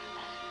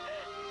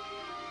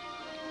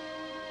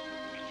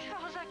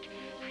 Charles, I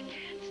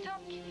can't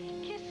stop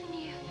kissing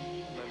you.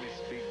 Let me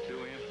speak to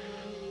him.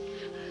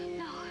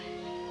 No.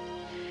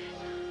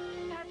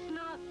 That's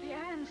not the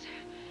answer.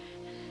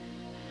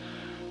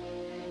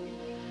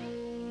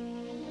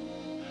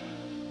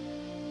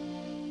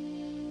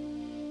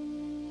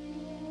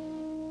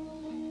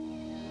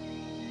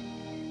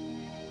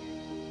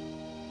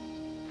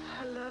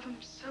 I love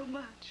him so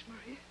much,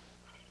 Maria.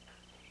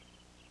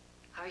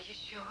 Are you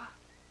sure?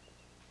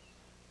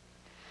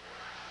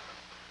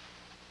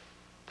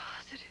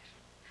 Positive.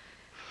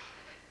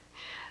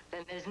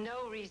 Then there's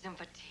no reason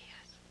for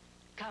tears.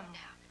 Come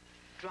now,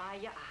 dry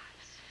your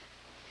eyes.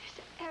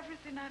 It's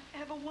everything I've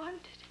ever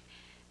wanted.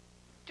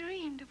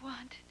 Dreamed of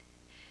wanting.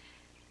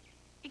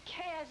 He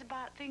cares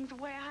about things the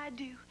way I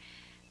do.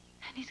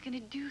 And he's gonna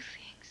do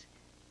things.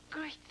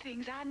 Great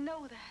things, I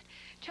know that.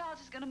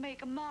 Charles is gonna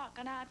make a mark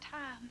on our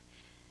time.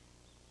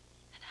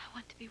 And I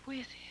want to be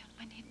with him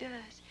when he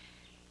does.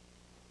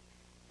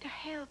 To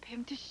help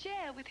him, to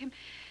share with him,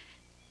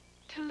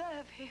 to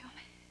love him.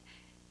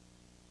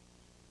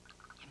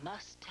 You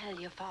must tell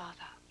your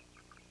father.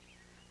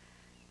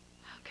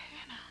 How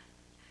can I?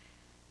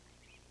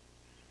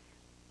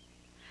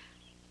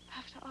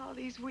 After all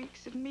these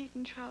weeks of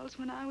meeting Charles,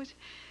 when I was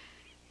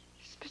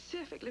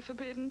specifically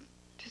forbidden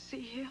to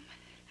see him,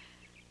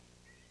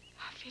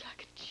 I feel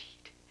like a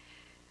cheat.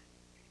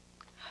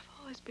 I've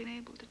always been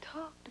able to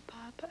talk to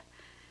Papa.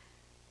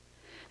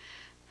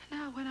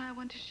 Now, when I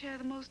want to share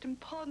the most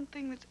important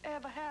thing that's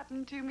ever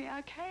happened to me,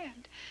 I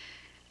can't.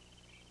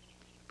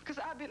 Because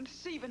I've been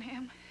deceiving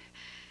him.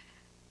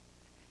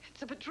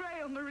 It's a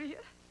betrayal,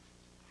 Maria.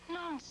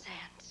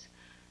 Nonsense.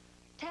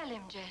 Tell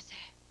him, Jesse.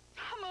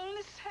 I'm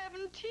only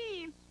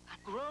 17. A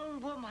grown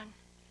woman.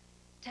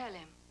 Tell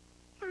him.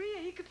 Maria,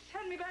 he could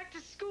send me back to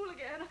school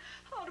again,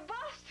 or to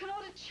Boston,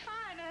 or to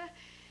China.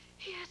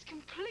 He has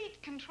complete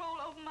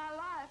control over my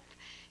life.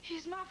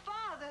 He's my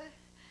father.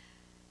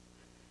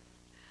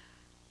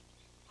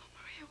 Oh,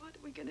 Maria, what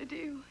are we gonna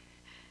do?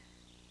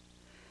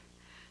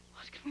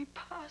 What can we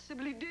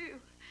possibly do?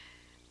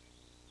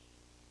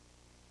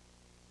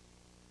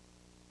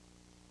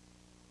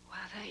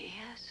 Well, there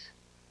is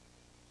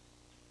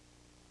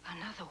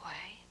another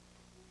way.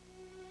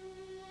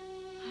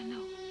 I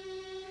know.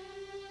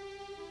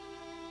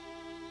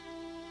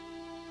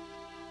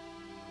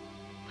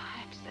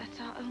 Perhaps that's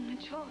our only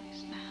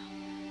choice now.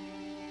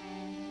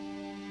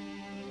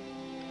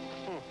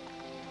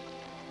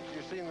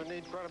 You seem to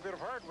need quite a bit of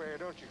hardware,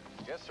 don't you?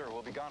 Yes, sir.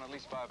 We'll be gone at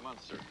least 5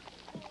 months, sir.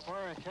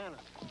 Why in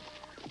Canada?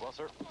 Well,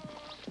 sir,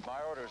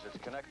 my orders are to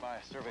connect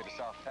my survey to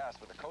South Pass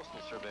with a coastal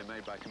survey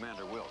made by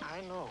Commander Wilkes.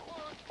 I know.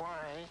 Why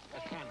a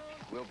Canada?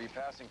 We'll be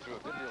passing through a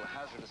good deal of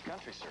hazardous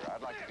country, sir.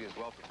 I'd like to be as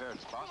well prepared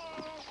as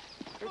possible.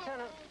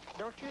 Lieutenant,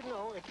 don't you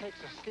know it takes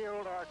a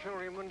skilled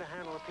artilleryman to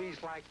handle a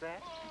piece like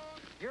that?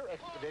 Your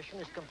expedition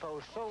is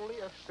composed solely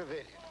of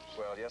civilians.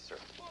 Well, yes, sir.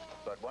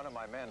 But one of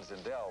my men,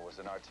 Zindel, was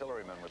an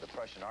artilleryman with the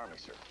Prussian army,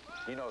 sir.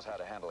 He knows how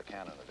to handle a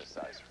cannon of this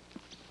size, sir.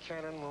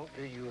 Cannon won't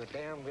do you a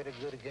damn bit of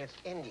good against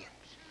Indians.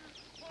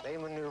 They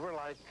maneuver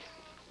like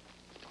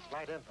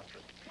light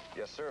infantry.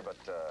 Yes, sir, but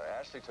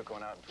Ashley took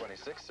one out in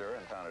 26, sir,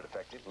 and found it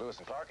effective. Lewis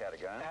and Clark had a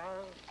gun.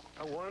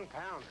 A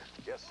one-pounder.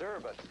 Yes, sir,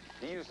 but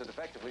he used it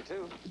effectively,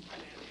 too. What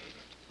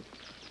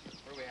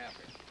do we have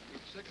here?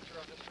 Signature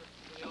on this, sir?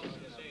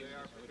 They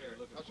are prepared.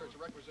 Oh, sir, it's a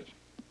requisition.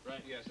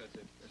 Right, yes, that's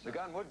it. The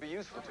gun would be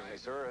useful to me,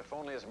 sir, if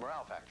only as a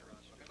morale factor.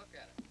 Okay, look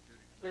at it.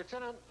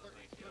 Lieutenant,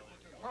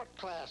 what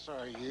class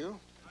are you?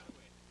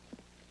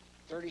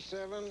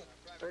 37,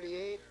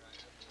 38?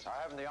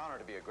 I have the honor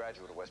to be a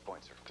graduate of West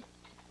Point, sir.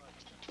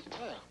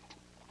 Well,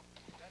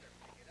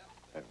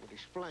 that would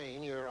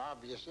explain your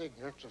obvious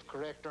ignorance of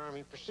correct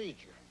Army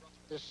procedure.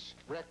 This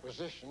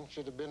requisition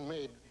should have been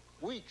made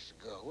weeks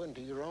ago and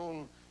to your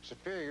own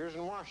superiors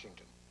in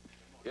Washington.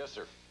 Yes,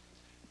 sir.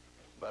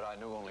 But I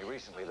knew only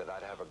recently that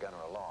I'd have a gunner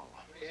along.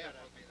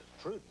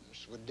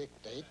 Prudence would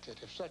dictate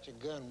that if such a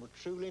gun were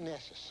truly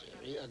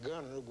necessary, a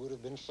gunner would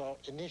have been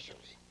sought initially.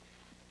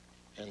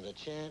 And the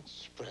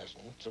chance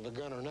presence of a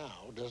gunner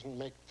now doesn't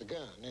make the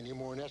gun any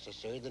more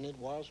necessary than it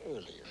was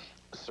earlier.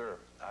 Sir,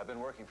 I've been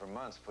working for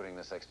months putting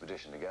this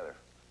expedition together.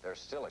 There's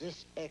still a...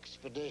 This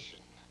expedition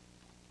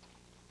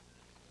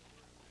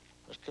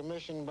was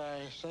commissioned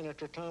by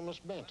Senator Thomas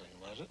Benton,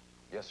 was it?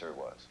 Yes, sir, it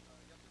was.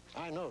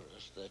 I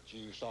noticed that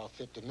you saw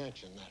fit to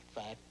mention that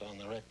fact on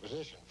the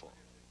requisition form.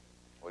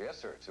 Well, yes,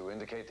 sir, to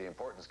indicate the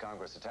importance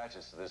Congress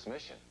attaches to this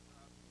mission.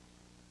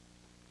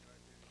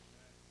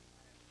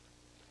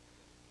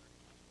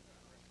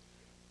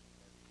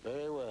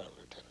 Very well,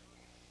 Lieutenant.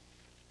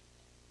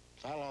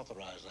 I'll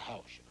authorize the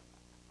House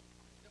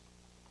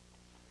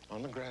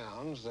on the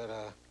grounds that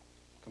a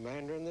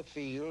commander in the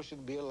field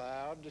should be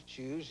allowed to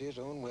choose his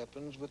own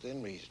weapons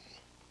within reason.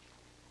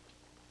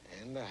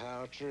 And the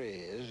Howitzer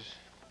is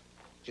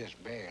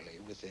just barely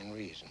within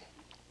reason.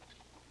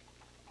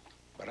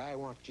 But I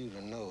want you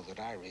to know that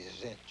I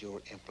resent your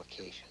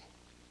implication.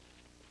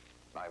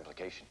 My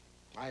implication?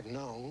 I've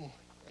known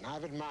and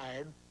I've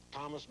admired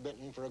Thomas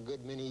Benton for a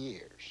good many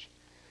years.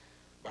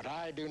 But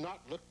I do not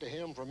look to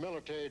him for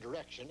military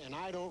direction, and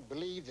I don't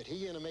believe that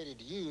he intimated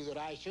to you that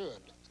I should.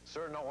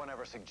 Sir, no one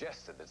ever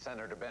suggested that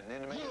Senator Benton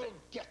intimated... You'll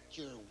get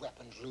your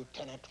weapons,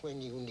 Lieutenant,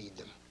 when you need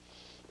them,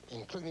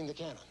 including the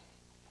cannon.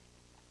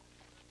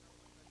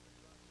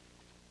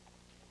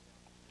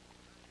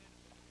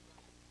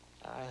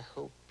 I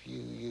hope you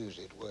use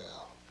it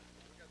well.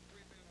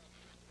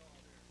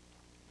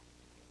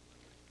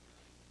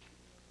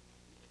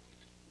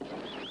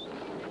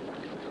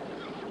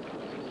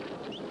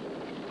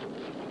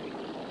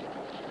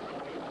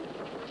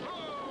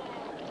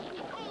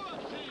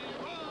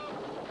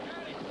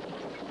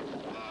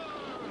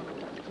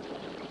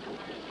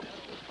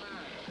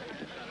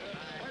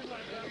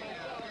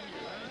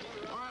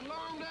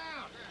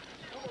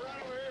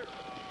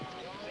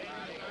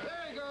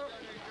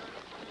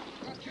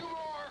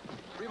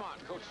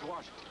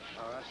 Washington.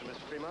 Oh, that's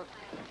Mr. Fremont.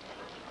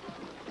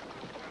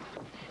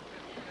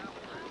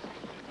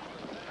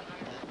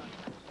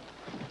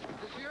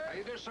 How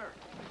you do, sir?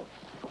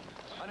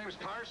 My name is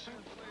Carson,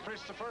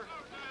 Christopher.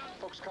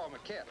 Folks call me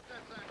Kit.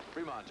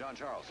 Fremont, John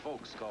Charles.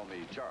 Folks call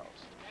me Charles.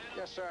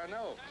 Yes, sir, I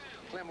know.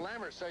 Clem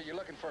Lambert said you're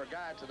looking for a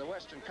guide to the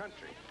western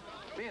country.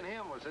 Me and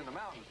him was in the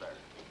mountains there.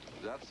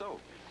 Is that so?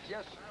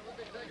 Yes, sir.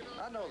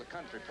 I know the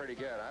country pretty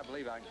good. I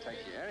believe I can take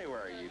you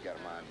anywhere you got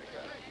a mind to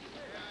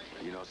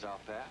go. You know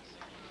South Pass?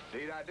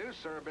 Indeed I do,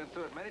 sir. I've been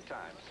through it many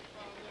times.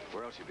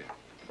 Where else you been?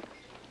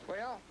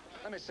 Well,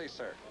 let me see,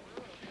 sir.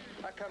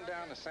 I come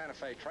down the Santa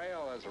Fe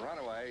Trail as a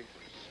runaway.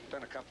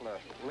 Spent a couple of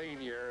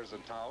lean years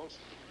in Taos.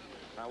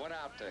 I went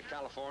out to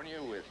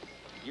California with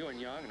Ewan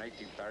Young in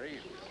 1830.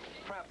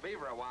 Trapped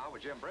beaver a while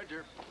with Jim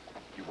Bridger.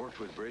 You worked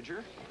with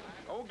Bridger?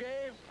 Oh,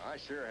 Gabe? I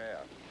sure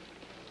have.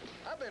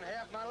 I've been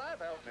half my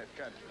life out in this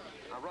country.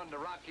 I run the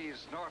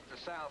Rockies north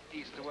to south,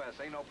 east to west.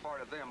 Ain't no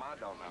part of them I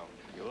don't know.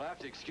 You'll have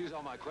to excuse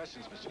all my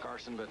questions, Mr.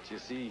 Carson, but you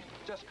see...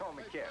 Just call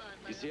me Kit.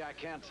 You see, I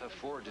can't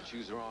afford to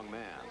choose the wrong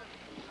man.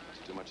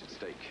 There's too much at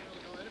stake.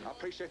 I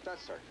appreciate that,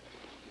 sir.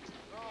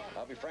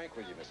 I'll be frank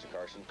with you, Mr.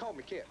 Carson. Call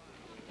me Kit.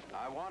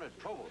 I wanted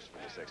Provost for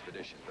this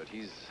expedition, but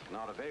he's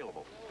not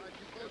available.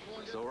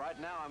 So right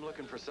now, I'm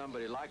looking for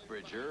somebody like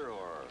Bridger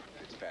or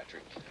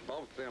Fitzpatrick.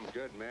 Both them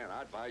good men.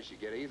 I advise you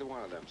get either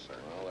one of them, sir.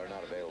 Well, they're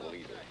not available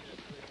either.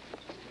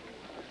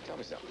 Tell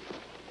me something.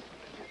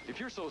 If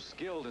you're so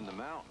skilled in the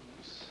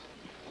mountains,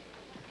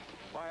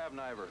 why haven't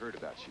I ever heard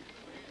about you?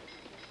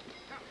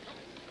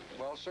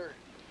 Well, sir,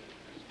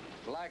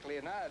 likely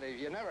or not, if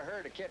you never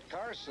heard of Kit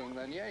Carson,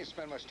 then you ain't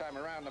spent much time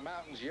around the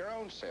mountains your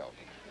own self.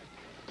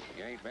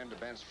 You ain't been to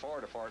Bent's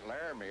Fort or Fort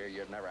Laramie,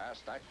 you'd never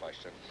ask that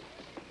question.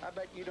 I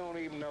bet you don't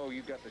even know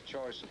you've got the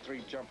choice of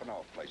 3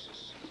 jumping-off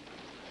places.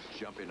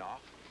 Jumping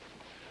off?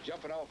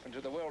 Jumping off into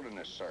the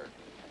wilderness, sir.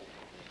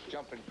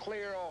 jumping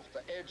clear off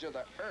the edge of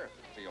the earth,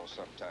 it feels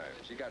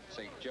sometimes. You got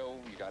St. Joe,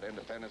 you got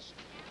Independence,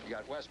 you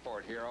got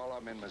Westport here, all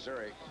of them in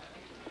Missouri.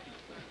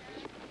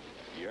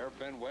 You ever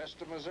been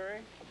west of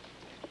Missouri?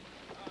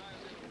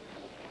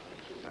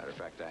 Matter of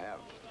fact, I have.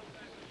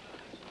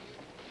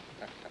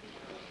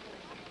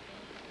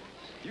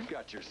 You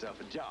got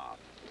yourself a job.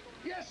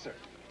 Yes, sir.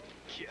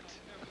 Kit.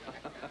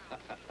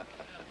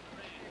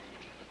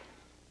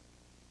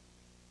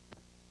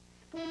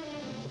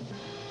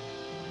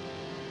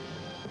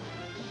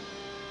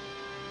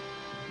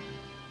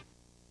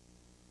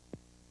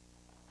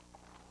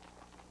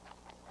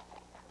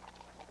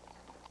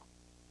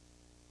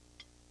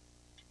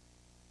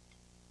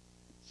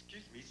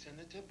 Excuse me,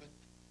 Senator, but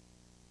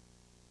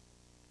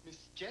Miss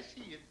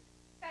Jessie and...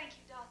 Thank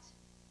you, Dodson.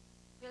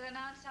 We'll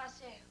announce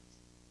ourselves.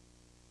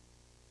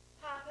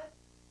 Papa?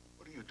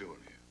 What are you doing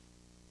here?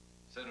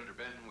 Senator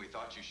Benton, we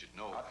thought you should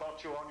know. I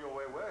thought you were on your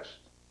way west.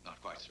 Not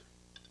quite, sir.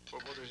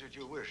 Well, what is it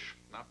you wish?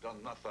 I've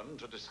done nothing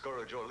to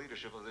discourage your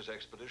leadership of this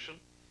expedition.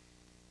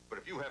 But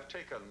if you have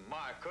taken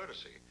my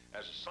courtesy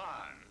as a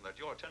sign that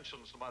your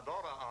attentions to my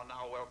daughter are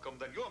now welcome,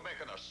 then you're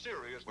making a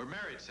serious... We're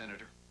married,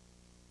 Senator.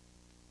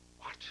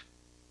 What?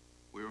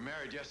 We were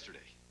married yesterday.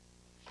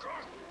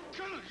 God,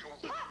 kill you!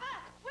 Papa!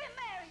 We're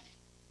married!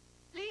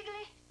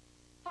 Legally,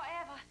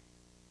 forever.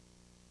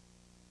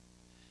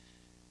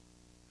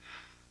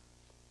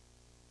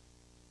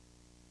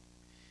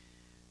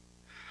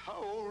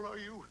 How old are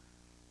you?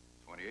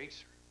 28,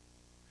 sir.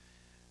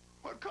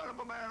 What kind of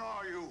a man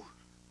are you?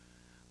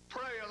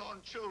 Preying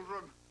on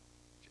children.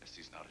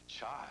 Jesse's not a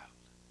child.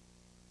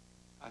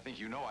 I think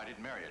you know I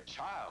didn't marry a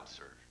child,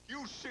 sir.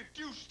 You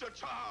seduced a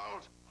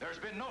child. There's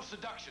been no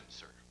seduction,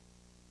 sir.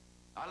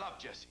 I love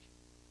Jessie.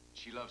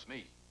 She loves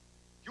me.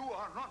 You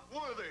are not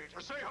worthy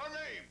to say her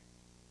name.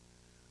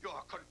 You're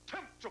a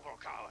contemptible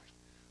coward.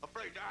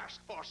 Afraid to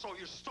ask for, so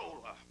you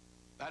stole her.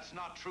 That's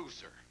not true,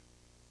 sir.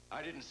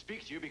 I didn't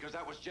speak to you because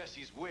that was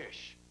Jessie's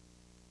wish.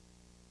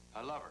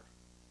 I love her.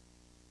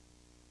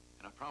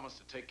 And I promise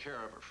to take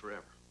care of her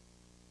forever.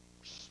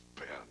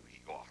 Spare me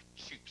your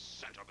cheap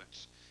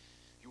sentiments.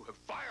 You have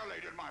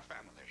violated my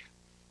family.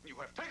 You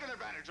have taken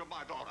advantage of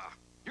my daughter.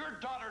 Your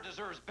daughter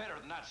deserves better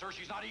than that, sir.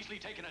 She's not easily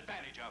taken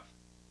advantage of.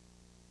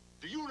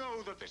 Do you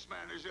know that this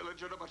man is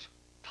illegitimate?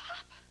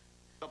 Papa!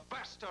 The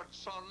bastard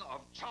son of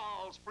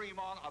Charles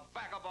Fremont, a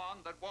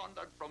vagabond that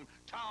wandered from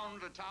town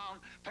to town,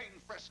 painting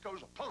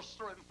frescoes,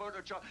 upholstering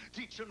furniture,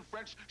 teaching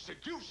French,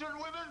 seducing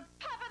women?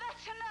 Papa,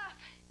 that's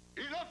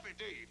enough! Enough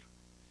indeed.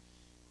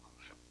 I'll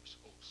have this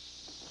whole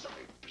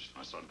silly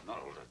business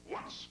annulled at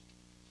once.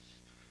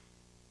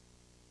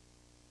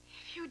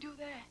 If you do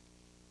that,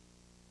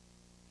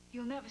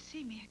 you'll never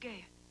see me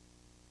again.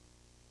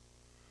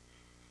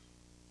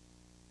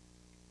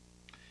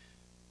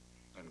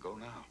 Then go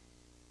now.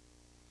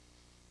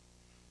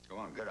 Go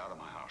on, get out of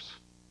my house.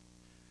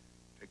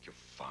 Take your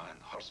fine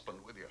husband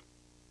with you.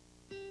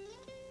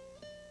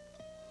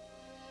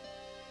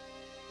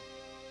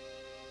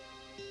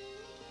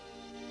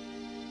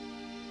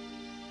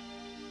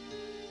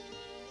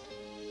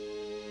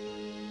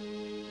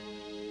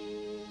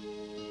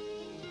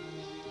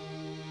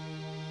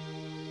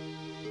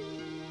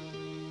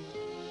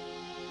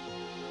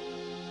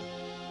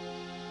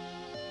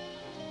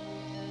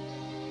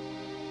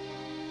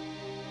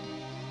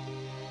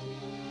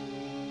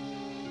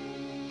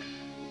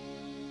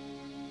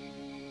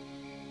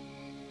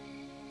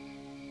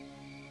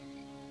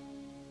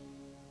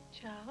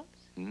 Charles?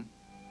 Hmm?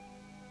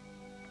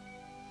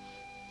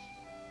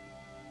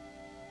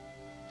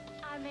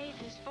 I made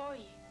this for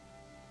you.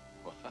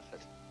 What?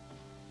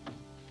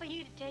 For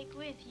you to take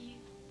with you.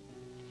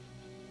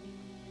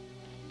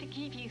 To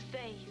keep you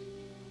safe.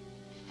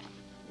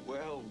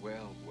 Well,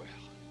 well, well.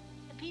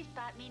 The peace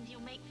pipe means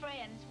you'll make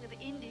friends with the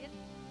Indians.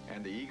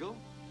 And the eagle?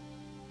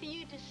 For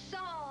you to soar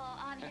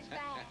on his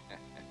back.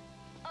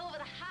 Over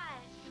the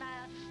highest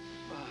mountain.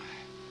 My.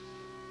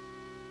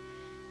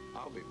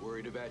 I'll be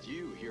worried about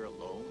you here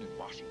alone in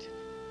Washington.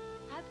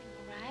 I've been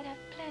all right.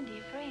 I've plenty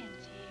of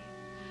friends here.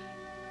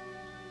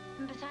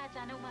 And besides,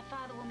 I know my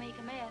father will make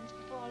amends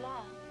before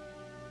long.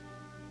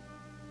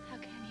 How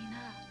can he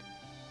not?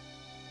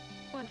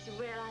 Once he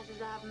realizes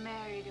I've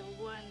married a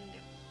wonderful,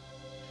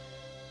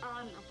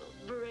 honorable,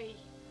 brave,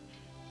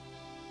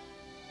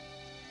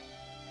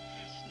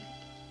 passionate.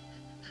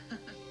 I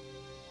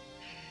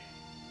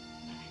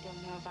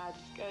don't know if I'll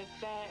discuss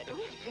that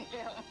with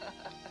him.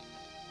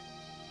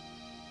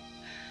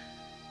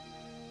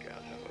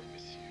 God, how I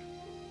miss you.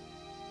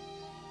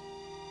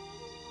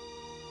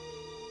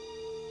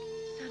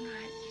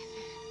 Sunrise, you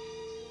said.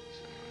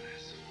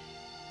 Sunrise.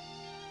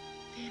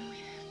 Then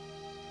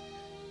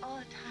we've all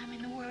the time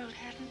in the world,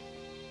 haven't we?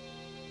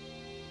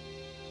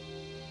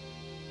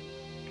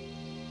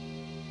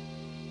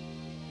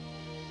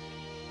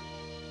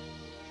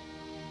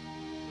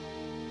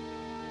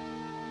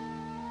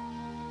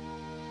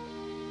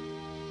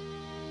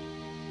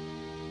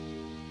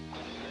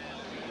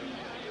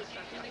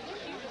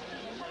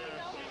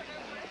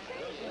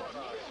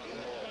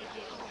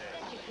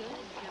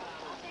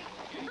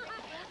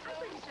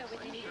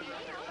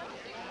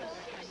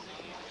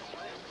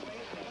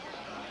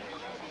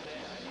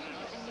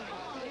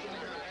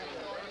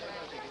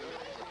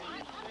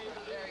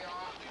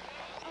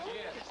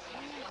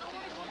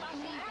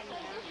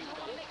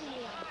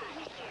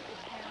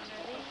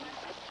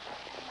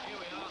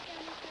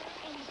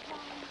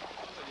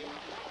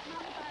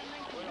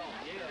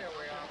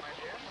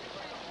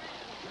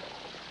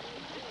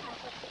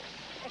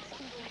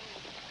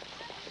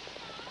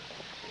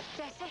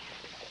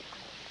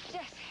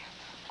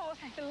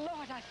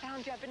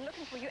 found you. I've been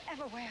looking for you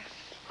everywhere.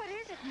 What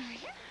is it,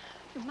 Maria?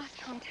 You must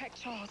contact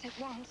Charles at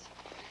once.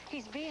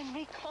 He's being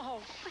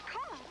recalled.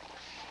 Recalled?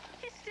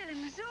 He's still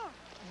in Missouri.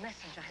 A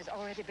messenger has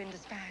already been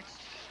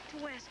dispatched.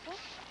 To Westport?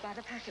 By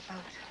the packet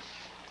boat.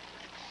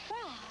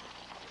 Well,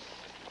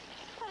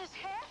 what has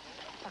happened?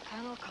 A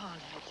Colonel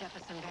Carney at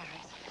Jefferson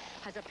Barracks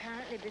has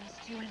apparently been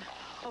stewing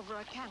over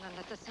a cannon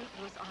that the St.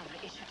 Louis Army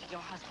issued to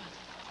your husband.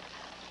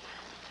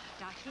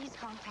 Now, he's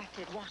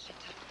contacted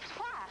Washington.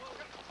 Why?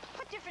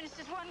 What difference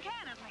does one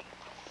cannon make?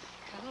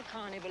 Colonel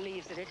Carney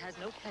believes that it has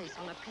no place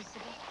on a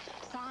peaceable,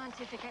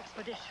 scientific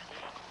expedition.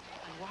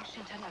 And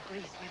Washington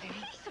agrees with him.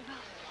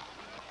 Peaceable?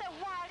 There are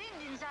wild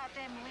Indians out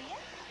there, Maria.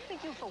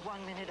 Think you for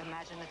 1 minute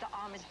imagine that the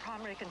Army's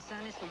primary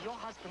concern is for your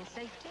husband's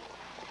safety?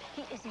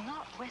 He is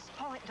not West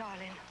Point,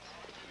 darling.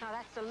 Now,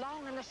 that's the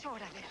long and the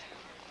short of it.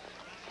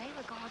 They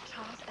regard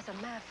Charles as a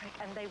maverick,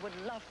 and they would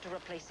love to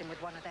replace him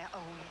with one of their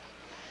own.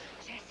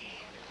 Jessie,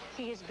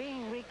 he is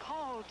being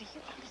recalled. Do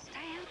you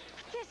understand?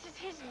 This is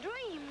his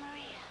dream,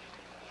 Maria.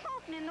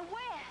 Fighting in the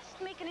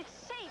West, making it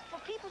safe for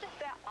people to...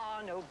 There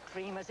are no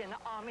dreamers in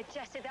the Army,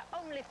 Jessie. They're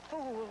only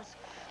fools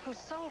whose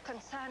sole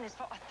concern is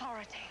for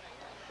authority.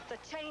 The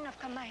chain of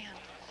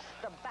command.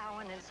 The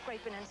bowing and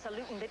scraping and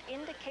saluting that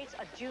indicates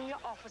a junior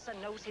officer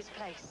knows his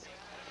place.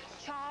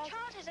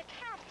 Charles is a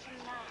captain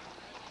now.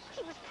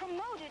 He was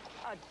promoted.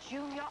 A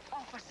junior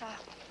officer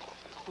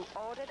who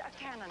ordered a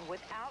cannon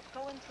without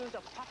going through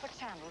the proper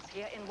channels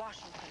here in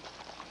Washington.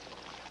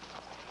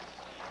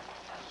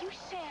 You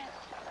said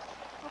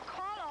the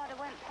call order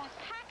went by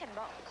packing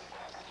boats.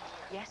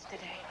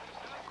 Yesterday.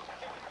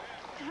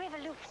 The river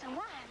loops and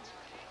winds.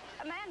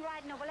 A man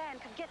riding over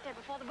land could get there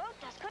before the boat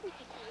does, couldn't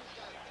he?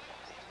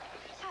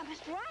 So I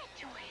must write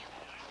to him.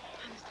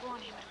 I must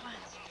warn him at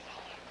once.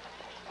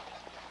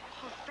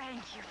 Oh,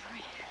 thank you,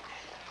 Fred.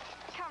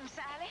 Come,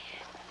 Sally.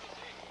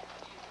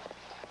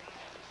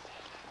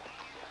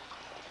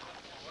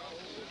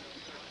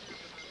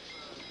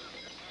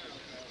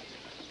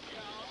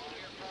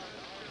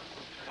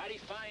 Mighty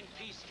fine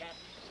piece, Captain.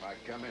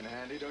 Might come in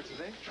handy, don't you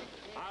think?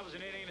 I was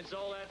an Indian and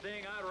saw that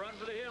thing, I'd run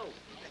for the hills.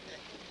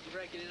 You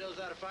reckon he knows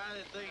how to fire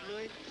that thing,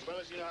 Louis? As well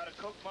as you know how to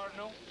cook,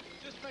 Martineau?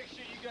 Just make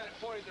sure you got it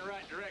pointed in the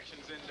right direction,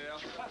 Zindale.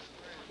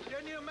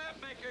 Your new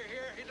map maker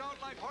here, he don't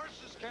like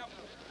horses,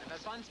 Captain. And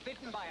there's one's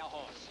bitten by a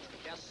horse.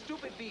 They're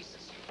stupid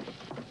beasts.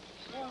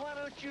 Well, why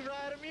don't you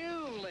ride a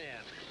mule,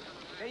 then?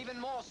 They're even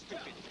more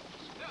stupid.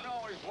 You can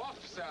always walk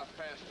the South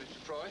Pass,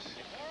 Mr. Preuss.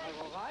 I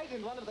will ride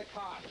in one of the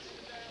carts.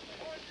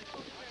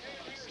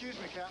 Excuse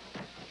me,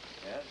 Captain.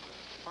 Yes?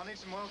 I'll need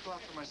some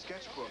oilcloth for my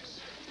sketchbooks.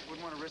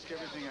 Wouldn't want to risk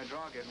everything I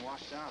draw getting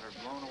washed out or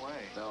blown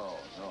away. No.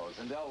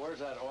 Zindel, where's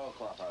that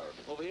oilcloth iron?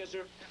 Over here,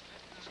 sir.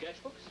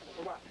 Sketchbooks?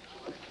 For what?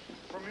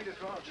 For me to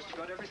draw just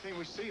about everything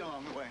we see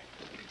along the way.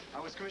 I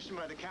was commissioned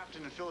by the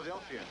captain in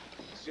Philadelphia.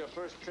 This your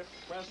first trip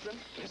western?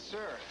 Yes,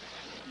 sir.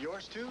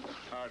 Yours, too?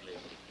 Hardly.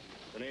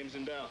 The name's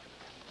in doubt.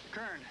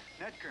 Kern.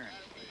 Ned Kern.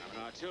 I'm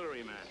an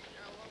artilleryman.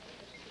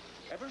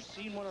 Ever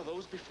seen one of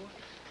those before?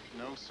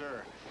 No,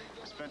 sir.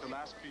 I spent the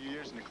last few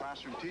years in the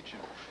classroom teaching.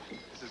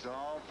 This is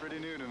all pretty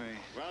new to me.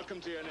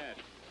 Welcome to your Ned.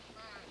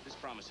 This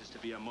promises to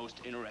be a most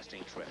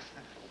interesting trip.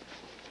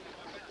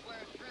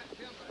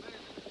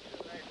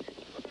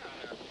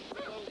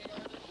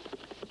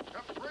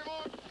 Captain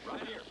Fremont?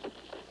 Right here.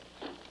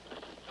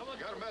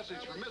 Got a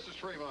message from Mrs.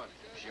 Fremont.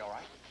 Is she all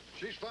right?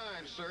 She's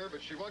fine, sir,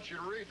 but she wants you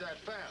to read that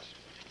fast.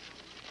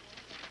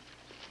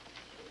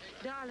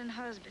 Darling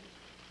husband,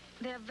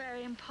 there are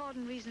very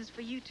important reasons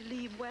for you to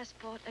leave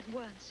Westport at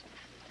once.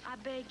 I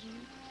beg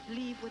you,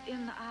 leave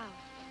within the hour.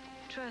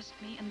 Trust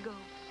me and go.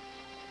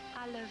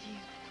 I love you,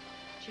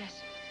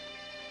 Jessie.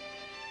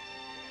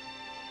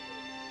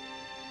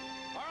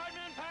 All right,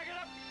 men, pack it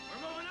up.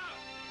 We're moving out.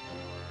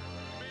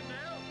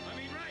 I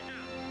mean right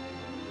now.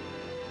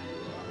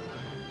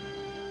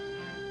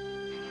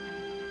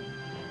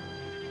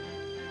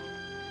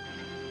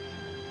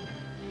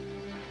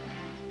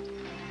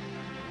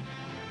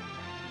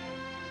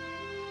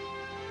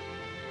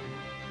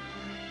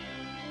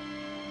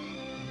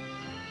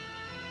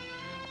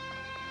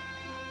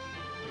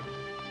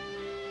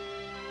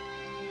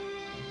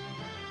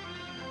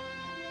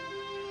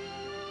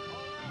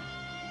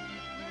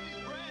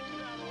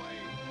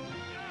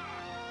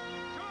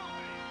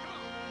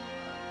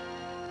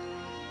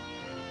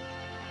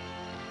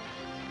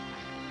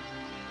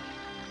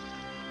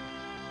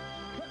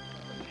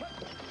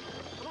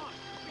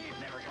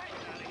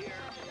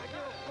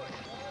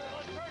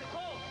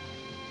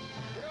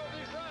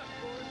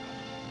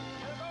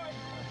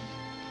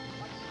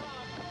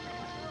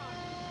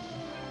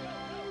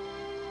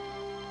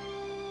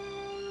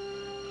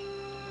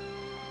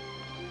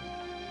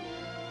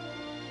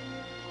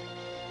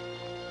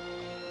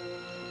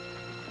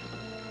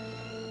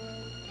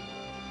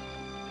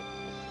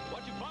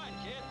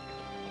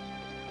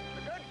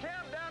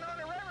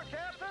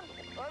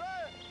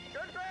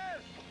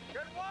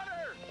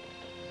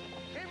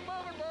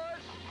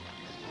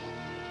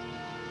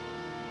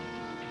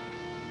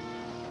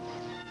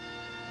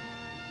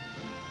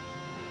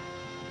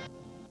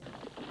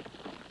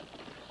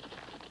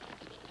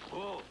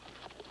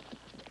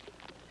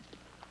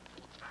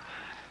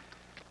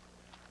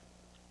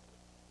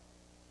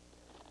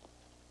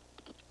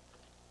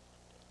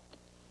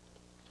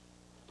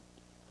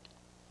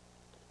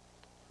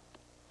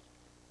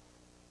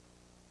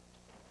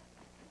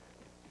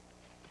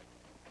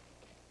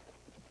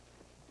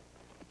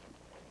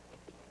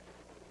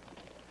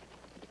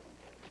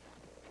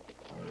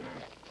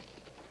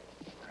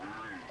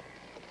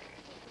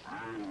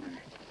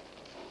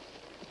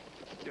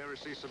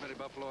 never see so many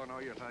buffalo in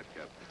all your life,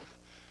 Captain.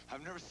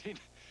 I've never seen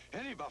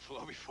any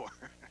buffalo before.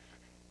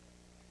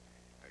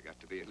 There got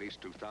to be at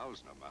least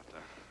 2,000 of them out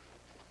there.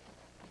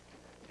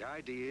 The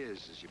idea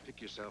is you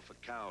pick yourself a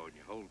cow and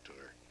you hold to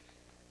her.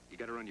 You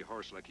gotta run your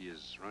horse like he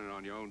is running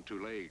on your own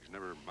 2 legs.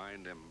 Never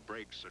mind them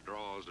breaks or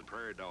draws and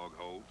prairie dog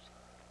holds.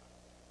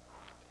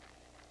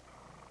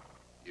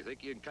 You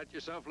think you can cut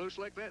yourself loose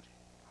like that?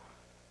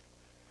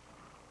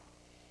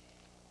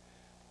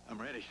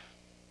 I'm ready.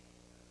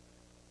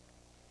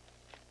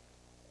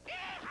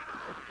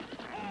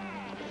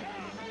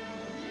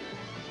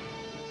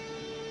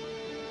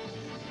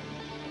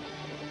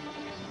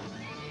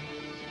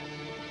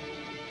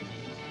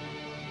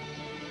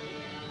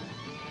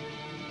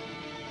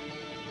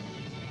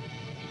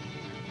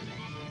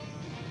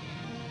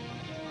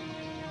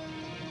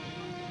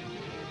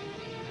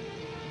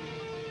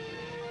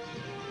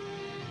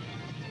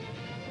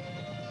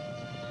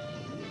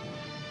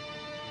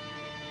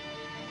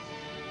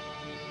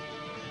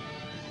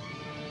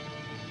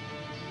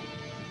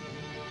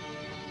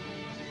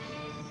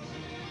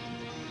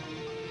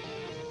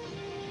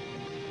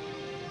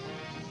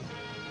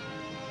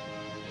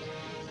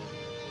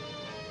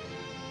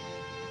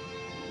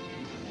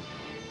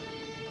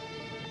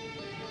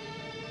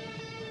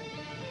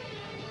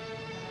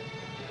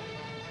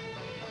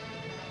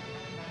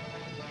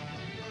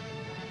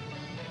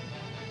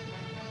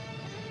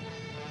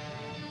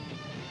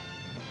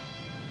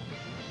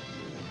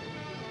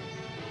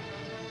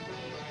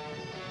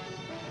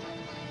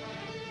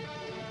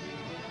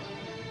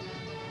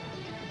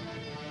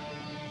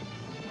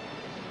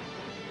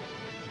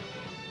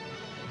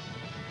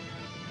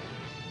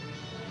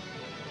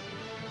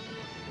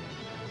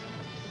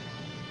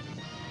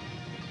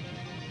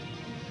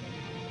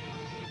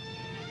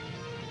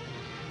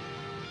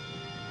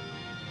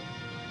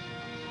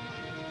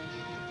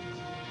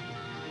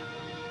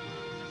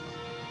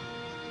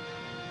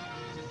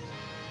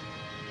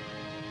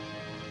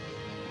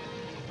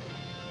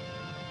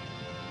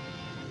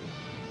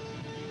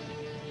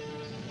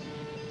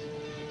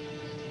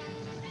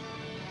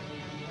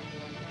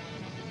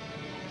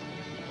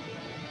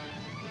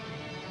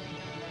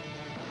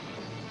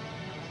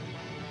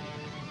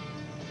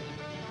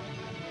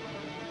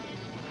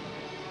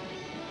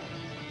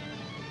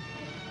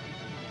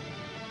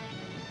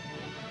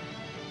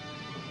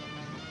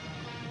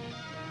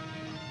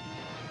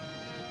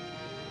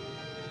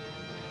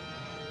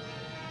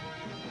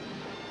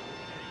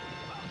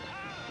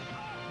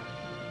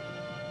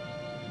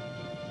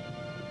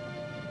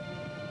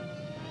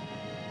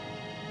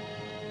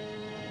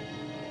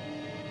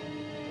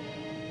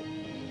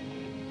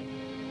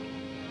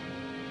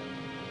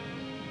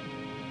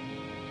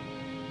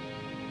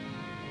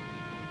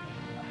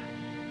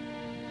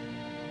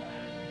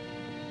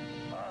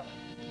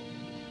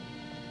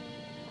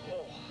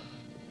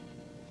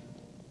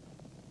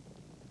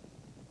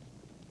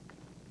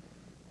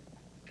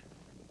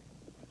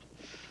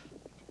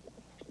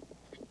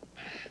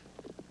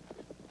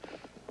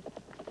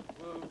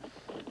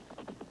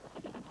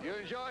 You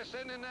enjoy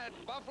sitting in that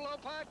buffalo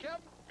pie,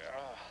 Captain?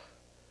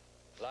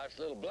 Life's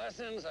little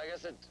blessings. I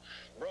guess it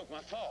broke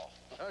my fall.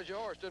 How's your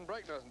horse? Didn't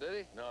break nothing, did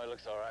he? No, he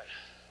looks all right.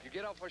 You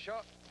get up for a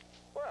shot?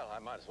 Well, I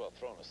might as well have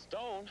thrown a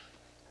stone.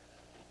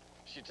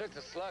 She took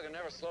the slug and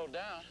never slowed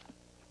down.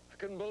 I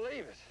couldn't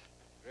believe it.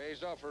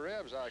 Raised off her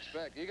ribs, I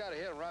expect. You gotta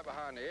hit him right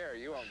behind the ear.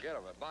 You won't get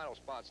him. The vital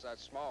spot's that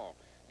small.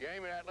 You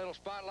aim at that little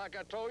spot like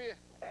I told you?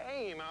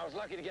 Aim? I was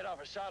lucky to get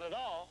off a shot at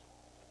all.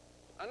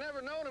 I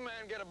never known a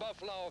man get a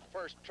buffalo off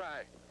first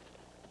try.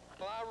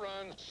 Well, I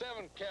run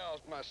 7 cows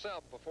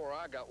myself before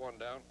I got one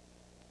down.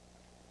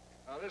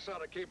 Now, this ought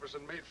to keep us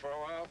in meat for a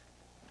while.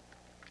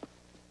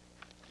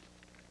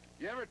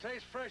 You ever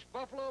taste fresh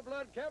buffalo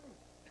blood, Captain?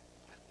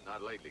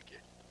 Not lately, kid.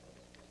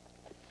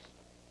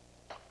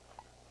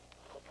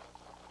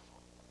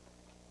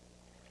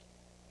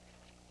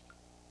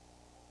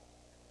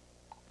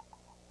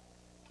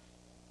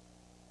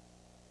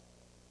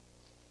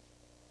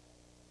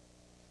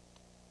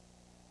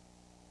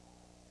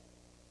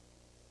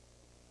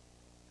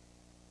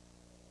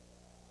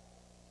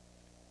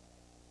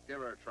 Give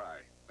her a try.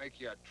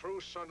 Make you a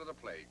true son of the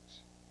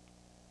plains.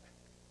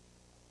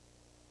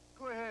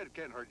 Go ahead, it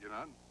can't hurt you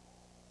none.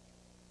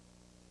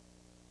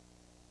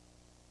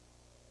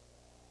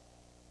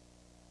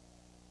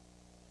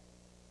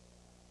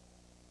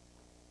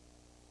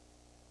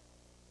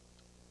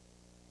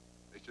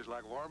 It's just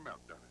like warm milk,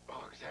 doesn't it?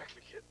 Oh,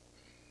 exactly, kid.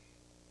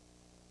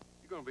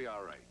 You're gonna be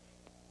all right.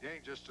 You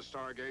ain't just a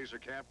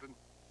stargazer, Captain.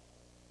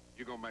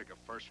 You're gonna make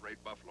a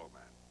first-rate buffalo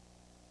man.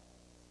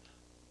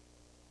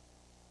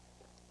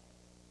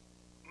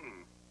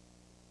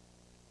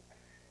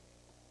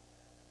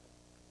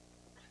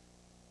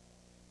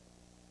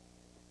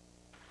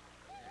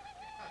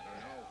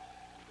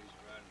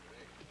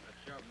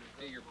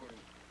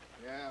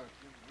 Yeah, it's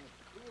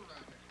cool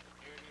down there.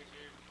 Here it is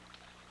here.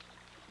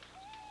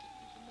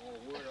 Need some more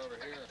wood over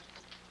here.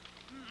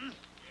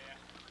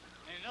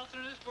 Yeah. Ain't nothing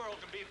in this world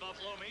can beat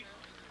buffalo meat.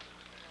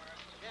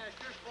 Yeah, it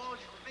sure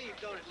spoils you for beef,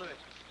 don't it, Louis?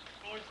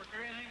 Spoils for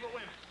anything but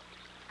women.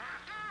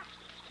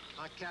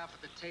 I care for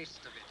the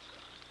taste of it.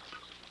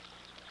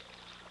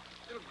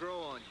 It'll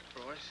grow on you,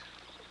 Royce.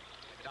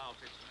 I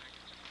doubt it.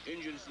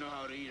 Indians know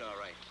how to eat, all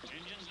right.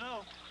 Indians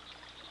know.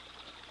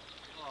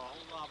 Oh, a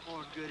whole lot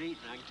more good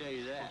eating, I can tell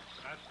you that.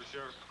 That's for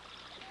sure.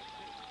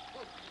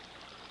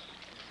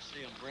 See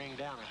them bring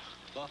down a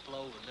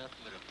buffalo with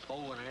nothing but a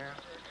bow and arrow.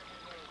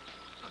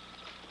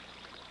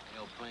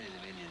 Hell, plenty of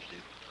them Indians do.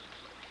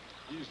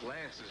 Use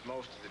lances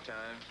most of the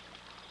time.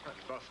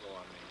 Hunting buffalo,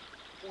 I mean.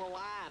 Well,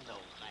 I know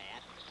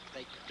that.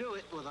 They can do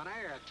it with an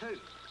arrow, too.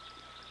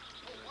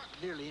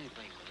 Nearly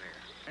anything with an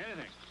arrow.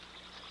 Anything.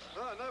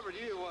 Well, I never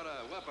knew what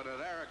a weapon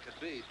an arrow could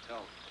be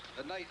till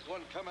the night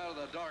one come out of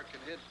the dark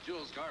and hit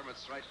Jules'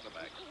 garments right in the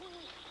back.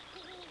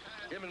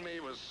 Him and me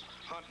was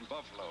hunting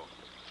buffalo.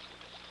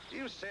 He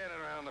was standing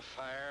around the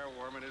fire,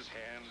 warming his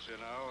hands, you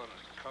know, and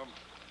I come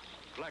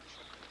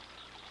Blackfoot.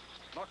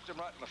 Knocked him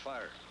right in the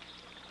fire.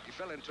 He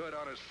fell into it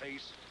on his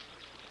face.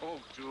 Oh,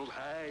 Jules,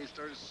 high, he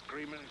started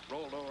screaming,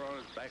 rolled over on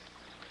his back.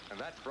 And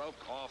that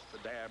broke off the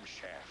damn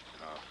shaft, you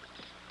know.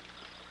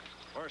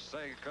 Worst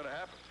thing that could have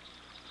happened.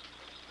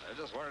 There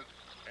just weren't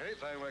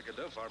anything we could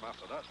do for him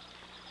after that.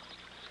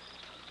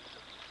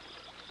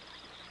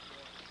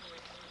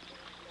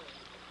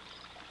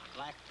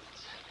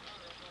 Blackfoots.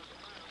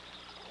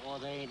 Oh,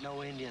 they ain't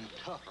no Indian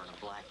tougher than a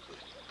Blackfoot,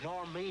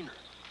 nor meaner.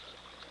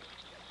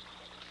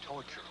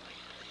 Torture them.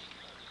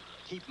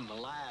 They keep them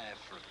alive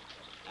for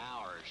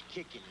hours,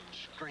 kicking and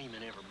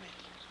screaming every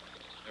minute.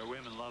 Their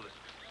women love it.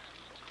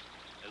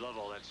 They love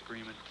all that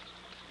screaming.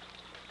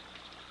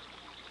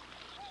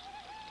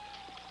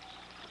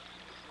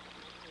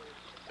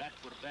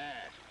 That's what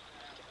bad.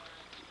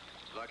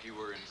 Lucky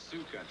we're in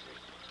Sioux country.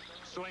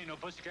 So ain't no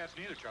pussycats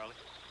neither, Charlie.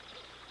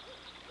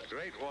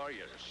 Great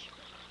warriors.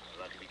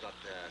 Lucky we got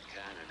the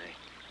cannon, eh?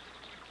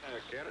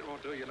 Cannon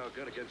won't do you no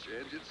good against your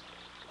Indians.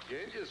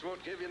 Your Indians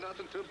won't give you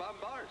nothing to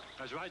bombard.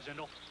 That's right,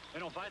 Zindel. They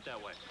don't fight that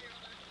way.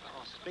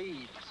 Oh,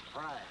 speed,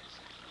 surprise.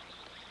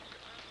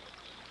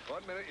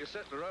 1 minute you're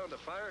sitting around the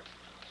fire,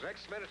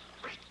 next minute,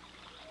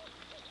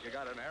 you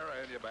got an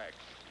arrow in your back.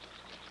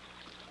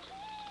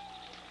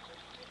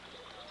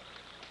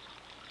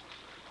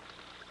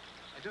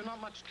 I do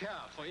not much care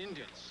for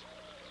Indians.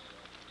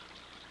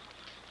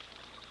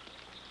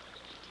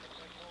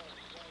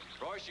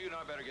 Royce, you and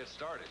I better get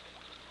started.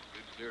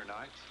 Good, clear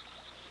night.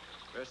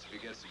 Rest of you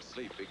get some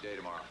sleep. Big day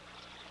tomorrow.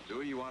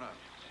 Dewey, you want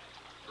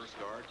a first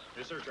guard?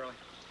 Yes, sir, Charlie.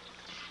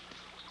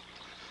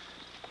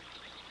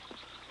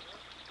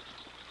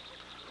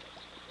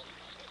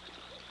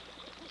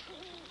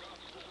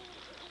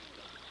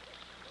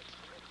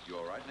 You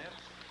all right, Ned?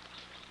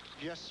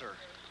 Yes, sir.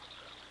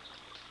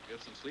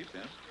 Get some sleep,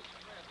 then.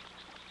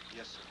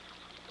 Yes, sir.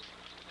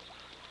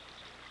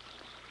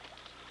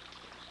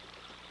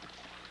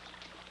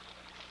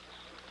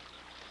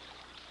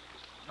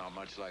 Not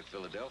much like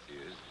Philadelphia,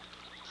 is it?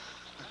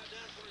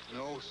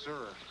 No,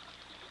 sir.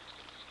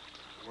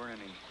 There weren't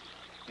any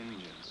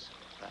Indians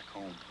back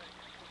home.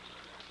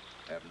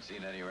 Haven't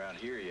seen any around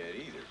here yet,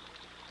 either.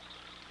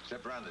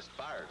 Except around this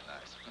fire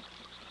tonight.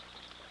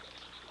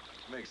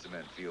 Makes the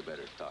men feel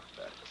better to talk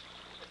about it.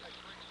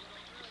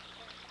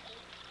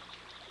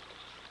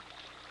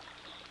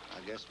 I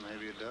guess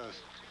maybe it does.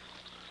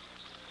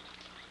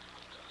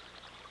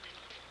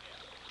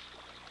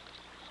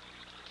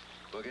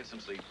 Well, get some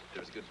sleep.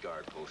 There's a good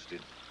guard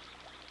posted.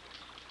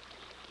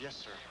 Yes,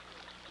 sir.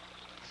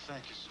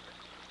 Thank you, sir.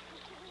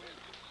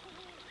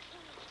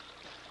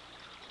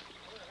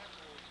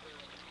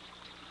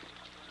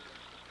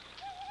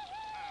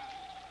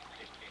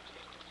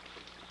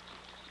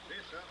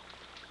 This up.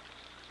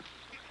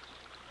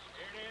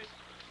 Here it is.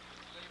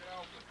 Leave it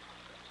open.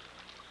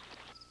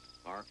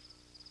 Mark,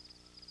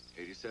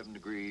 87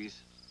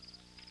 degrees.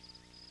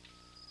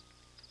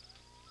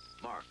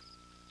 Mark,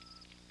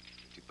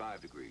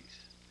 55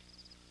 degrees.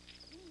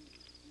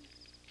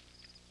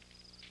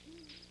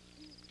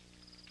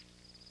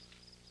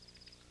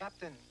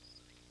 Captain,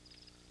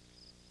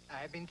 I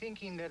have been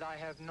thinking that I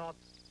have not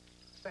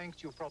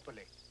thanked you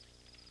properly.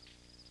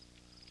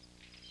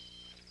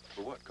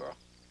 For what, Carl?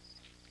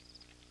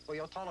 For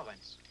your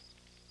tolerance.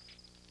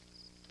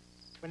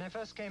 When I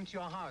first came to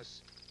your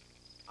house,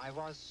 I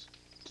was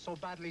so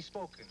badly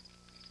spoken,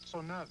 so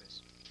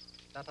nervous,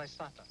 that I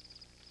stuttered.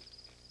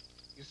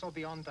 You saw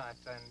beyond that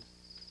and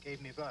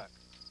gave me work.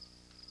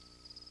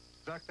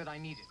 Work that I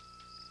needed.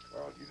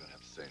 Carl, you don't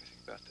have to say anything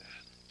about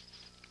that.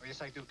 Oh,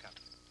 yes, I do,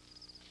 Captain.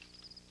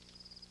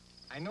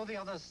 I know the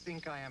others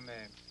think I am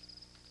a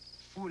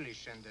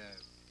foolish and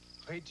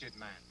a rigid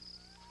man.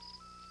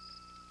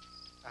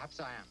 Perhaps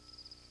I am.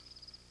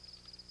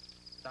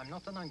 But I'm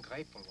not an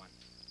ungrateful one.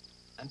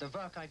 And the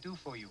work I do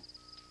for you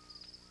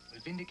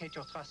will vindicate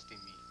your trust in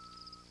me.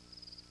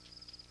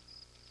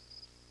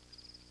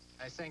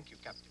 I thank you,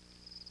 Captain.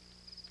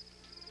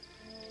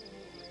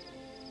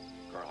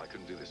 Carl, I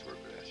couldn't do this work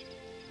without you.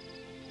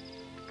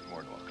 You're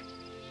more than welcome.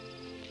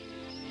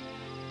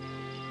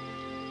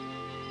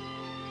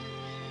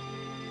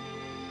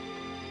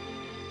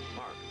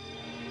 Mark.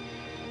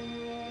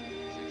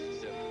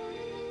 67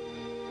 degrees.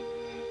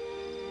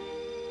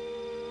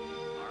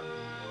 Mark.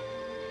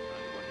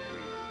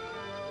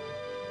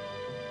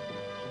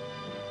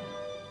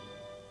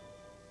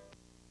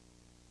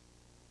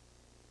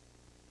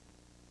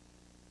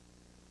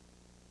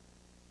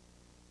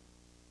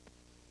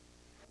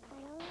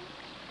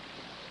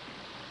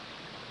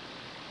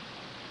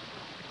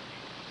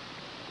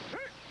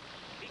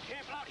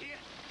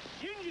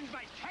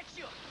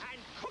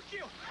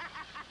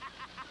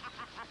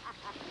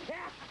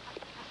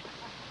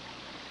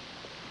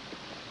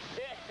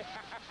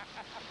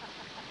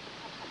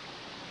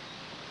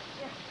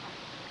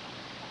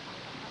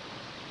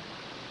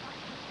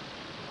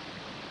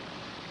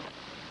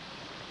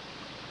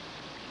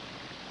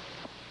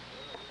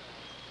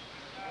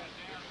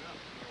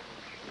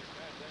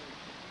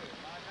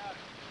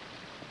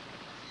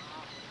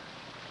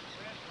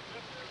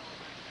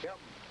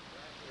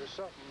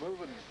 something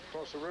moving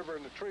across the river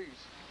in the trees.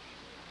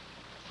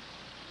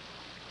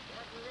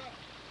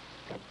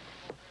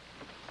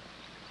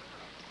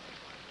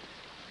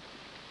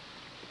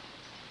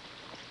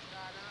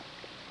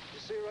 You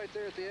see right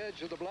there at the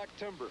edge of the black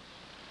timber.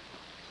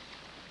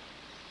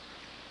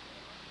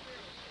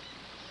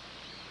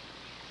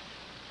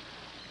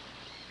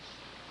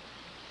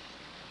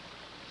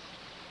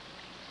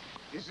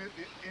 Is it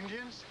the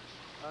Indians?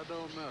 I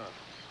don't know.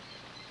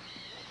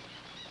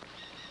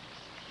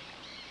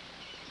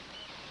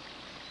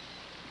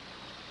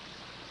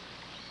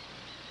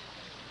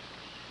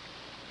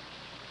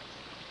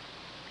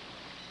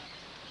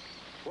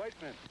 White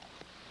men.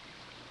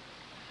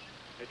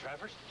 Hey,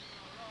 trappers?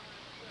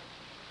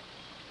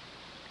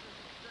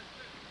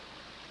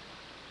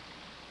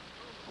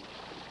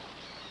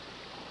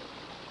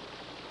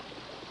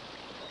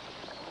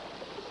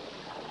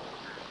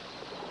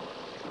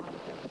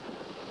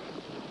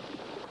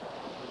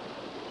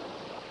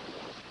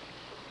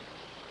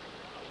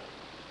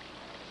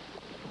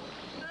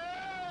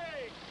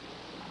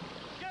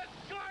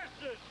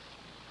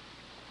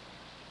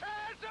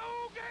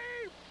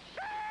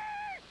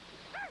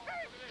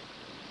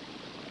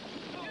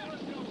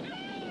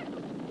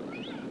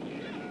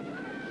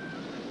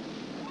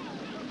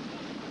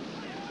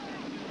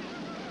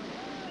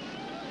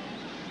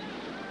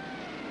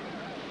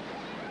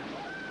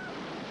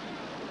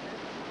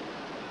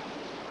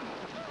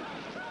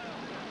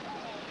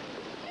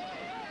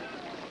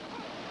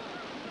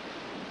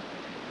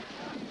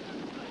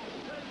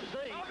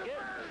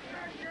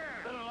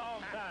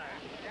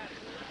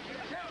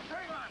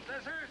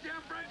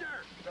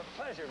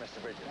 Pleasure,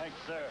 Mr. Bridger. Thanks,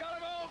 sir. Got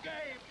him all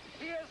game.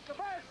 He is the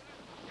best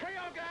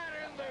Creole guide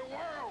in the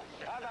world.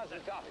 How about some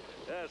coffee?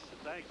 Yes,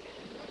 thank you.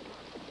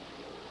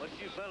 What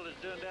you fellas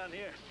doing down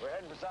here? We're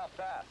heading for South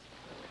Pass.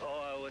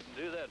 Oh, I wouldn't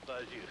do that if I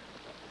was you.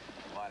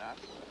 Why not?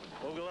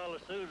 Oglala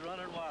Sioux's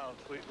running wild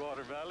in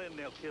Sweetwater Valley, and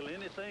they'll kill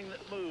anything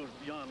that moves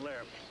beyond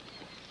Laramie.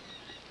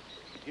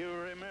 You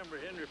remember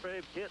Henry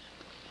Frabe, Kit?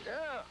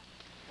 Yeah,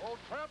 old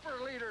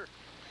trapper leader.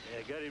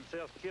 Yeah, got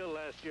himself killed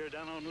last year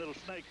down on Little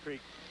Snake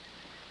Creek.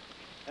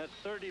 Had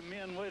 30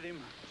 men with him.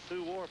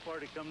 Sioux war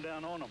party come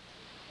down on them.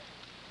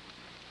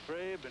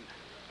 Frabe and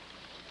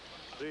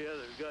 3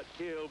 others got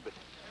killed, but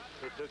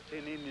they took 10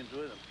 Indians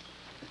with them.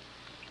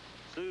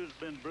 Sioux's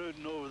been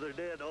brooding over their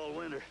dead all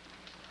winter.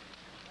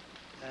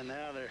 And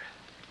now they're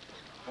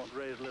wanting to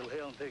raise a little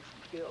hell and take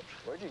some scalps.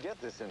 Where'd you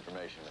get this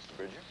information, Mr.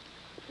 Bridger?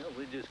 You know,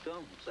 we just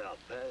come from South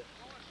Pass.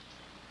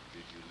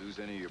 Did you lose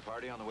any of your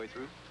party on the way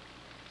through?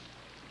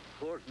 Of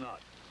course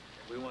not.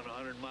 We went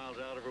 100 miles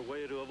out of our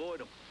way to avoid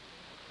them.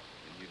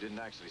 And you didn't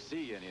actually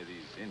see any of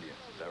these Indians,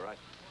 is that right?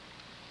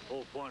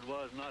 Whole point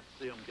was not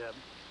to see them,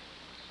 Captain.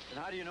 And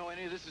how do you know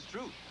any of this is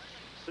true?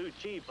 Sioux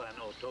Chief, I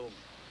know, told me.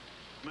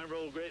 Remember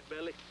old Great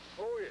Belly?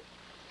 Oh, yeah.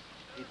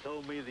 He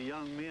told me the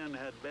young men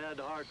had bad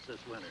hearts this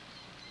winter.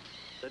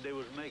 Said they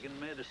was making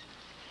medicine.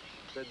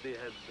 Said they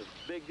had the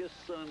biggest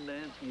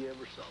Sundance he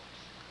ever saw.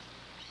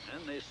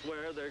 And they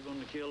swear they're going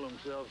to kill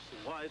themselves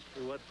some whites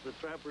for what the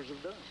trappers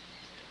have done.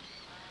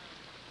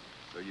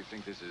 So you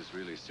think this is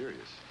really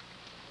serious?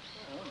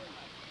 Well,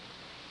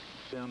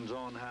 depends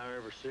on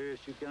however serious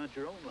you count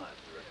your own life,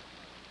 sir.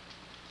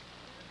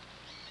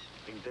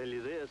 I can tell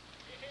you this.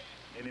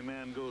 Any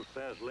man goes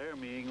past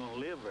Laramie ain't gonna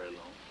live very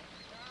long.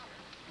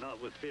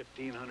 Not with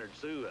 1,500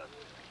 Sioux out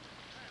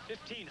there.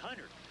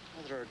 1,500?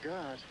 Mother of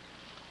God.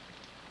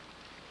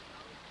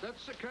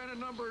 That's the kind of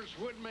numbers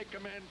would make a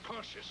man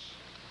cautious.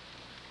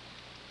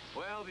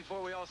 Well,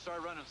 before we all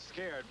start running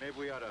scared, maybe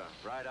we ought to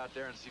ride out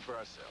there and see for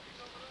ourselves.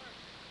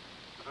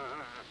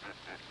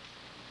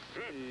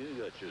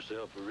 You got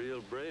yourself a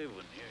real brave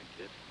one here,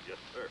 kid. Yes,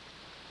 sir.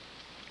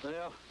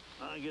 Well,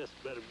 I guess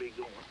better be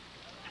going.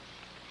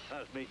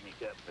 Nice meeting you,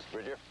 Captain. Mr.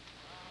 Bridger?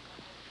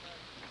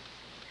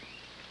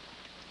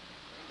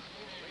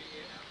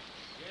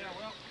 Yeah,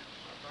 well,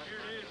 here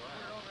it is.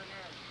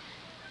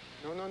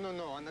 No, no, no,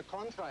 no. On the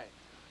contrary.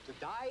 To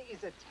die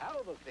is a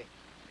terrible thing.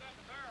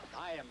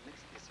 I am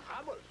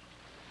miserable.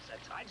 It's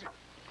a tragic.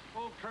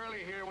 Old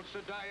Curly here wants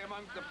to die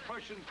among the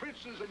Prussian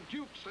princes and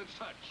dukes and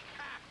such.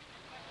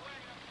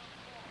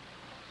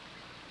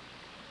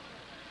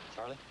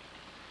 Charlie?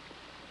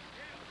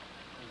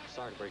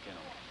 Sorry to break in on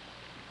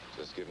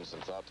you. Just giving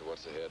some thought to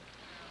what's ahead.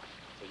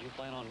 So you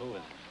plan on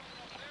moving?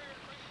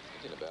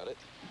 Thinking about it.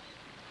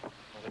 Well,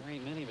 there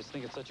ain't many of us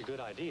think it's such a good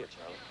idea,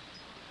 Charlie.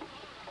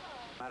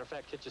 Matter of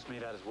fact, Kit just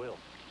made out his will.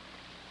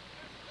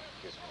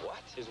 His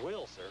what? His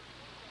will, sir.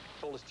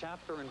 Told us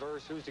chapter and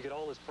verse who's to get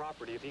all his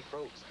property if he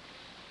croaks.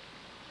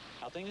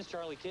 Now, thing is,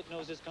 Charlie, Kit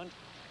knows his country.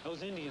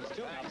 Knows Indians,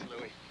 too. Thanks,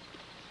 Louie.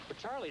 But,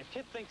 Charlie, if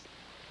Kit thinks...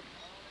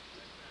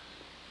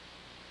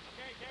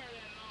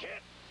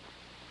 Kit!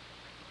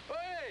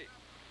 Hey!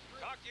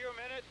 Talk to you a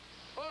minute.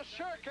 Oh,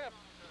 sure, Captain.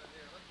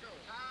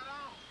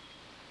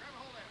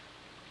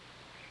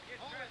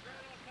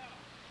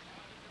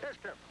 Yes,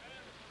 Captain.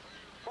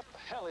 What the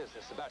hell is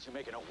this about you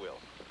making a will?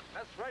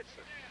 That's right,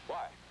 sir.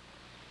 Why?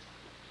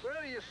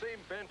 Well, you seem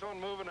bent on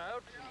moving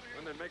out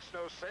when it makes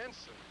no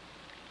sense.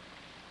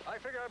 And I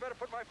figure I better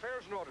put my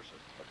fares in order, sir.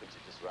 Why couldn't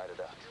you just write it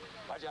out?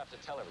 Why'd you have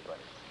to tell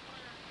everybody?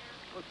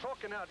 Well,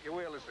 talking out your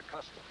wheel is the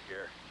custom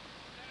here.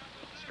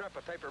 A scrap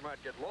of paper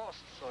might get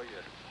lost, so you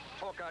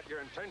talk out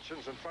your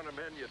intentions in front of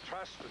men you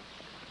trust, and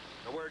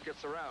the word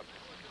gets around.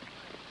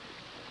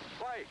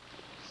 Why?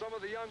 Some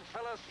of the young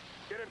fellas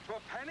get into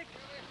a panic?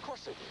 Of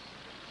course they did.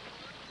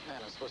 Man,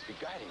 I'm supposed to be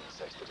guiding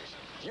this expedition.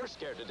 If you're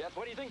scared to death,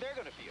 what do you think they're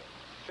going to feel?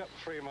 Captain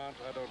Fremont,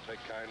 I don't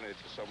take kindly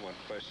to someone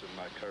questioning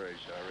my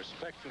courage. I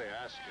respectfully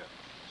ask you,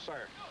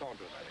 sir, don't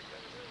do that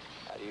again.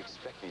 How do you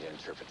expect me to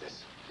interpret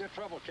this? Your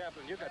trouble,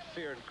 Captain, you got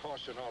fear and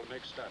caution all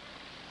mixed up.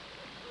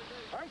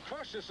 I'm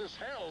cautious as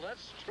hell,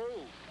 that's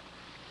true.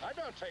 I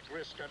don't take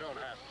risk I don't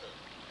have to.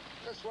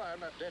 That's why I'm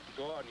not dead and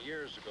gone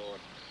years ago.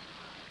 And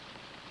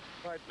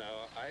right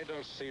now, I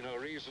don't see no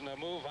reason to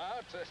move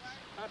out.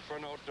 Not for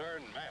no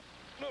darn map.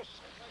 No,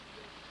 sir.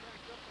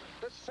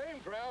 The same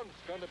ground's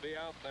going to be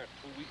out there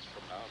 2 weeks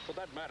from now. For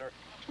that matter,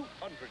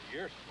 200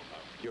 years from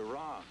now. You're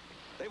wrong.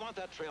 They want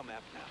that trail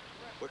map now.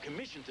 We're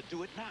commissioned to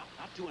do it now,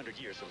 not 200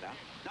 years from now,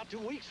 not 2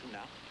 weeks from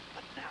now,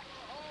 but now.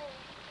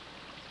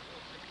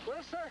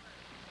 Well, sir,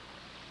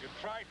 you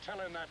try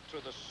telling that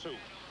to the Sioux.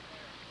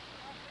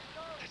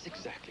 That's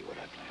exactly what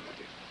I plan to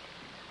do.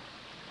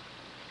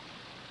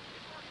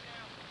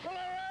 Well, all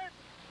right.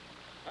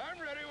 I'm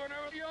ready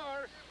whenever you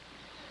are.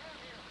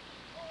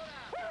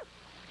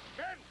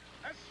 Men,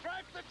 let's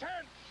strike the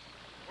tents.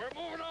 We're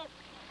moving out.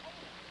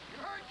 You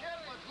heard,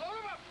 Captain. Let's load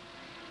them up.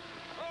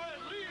 All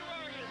right, lead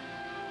wagon.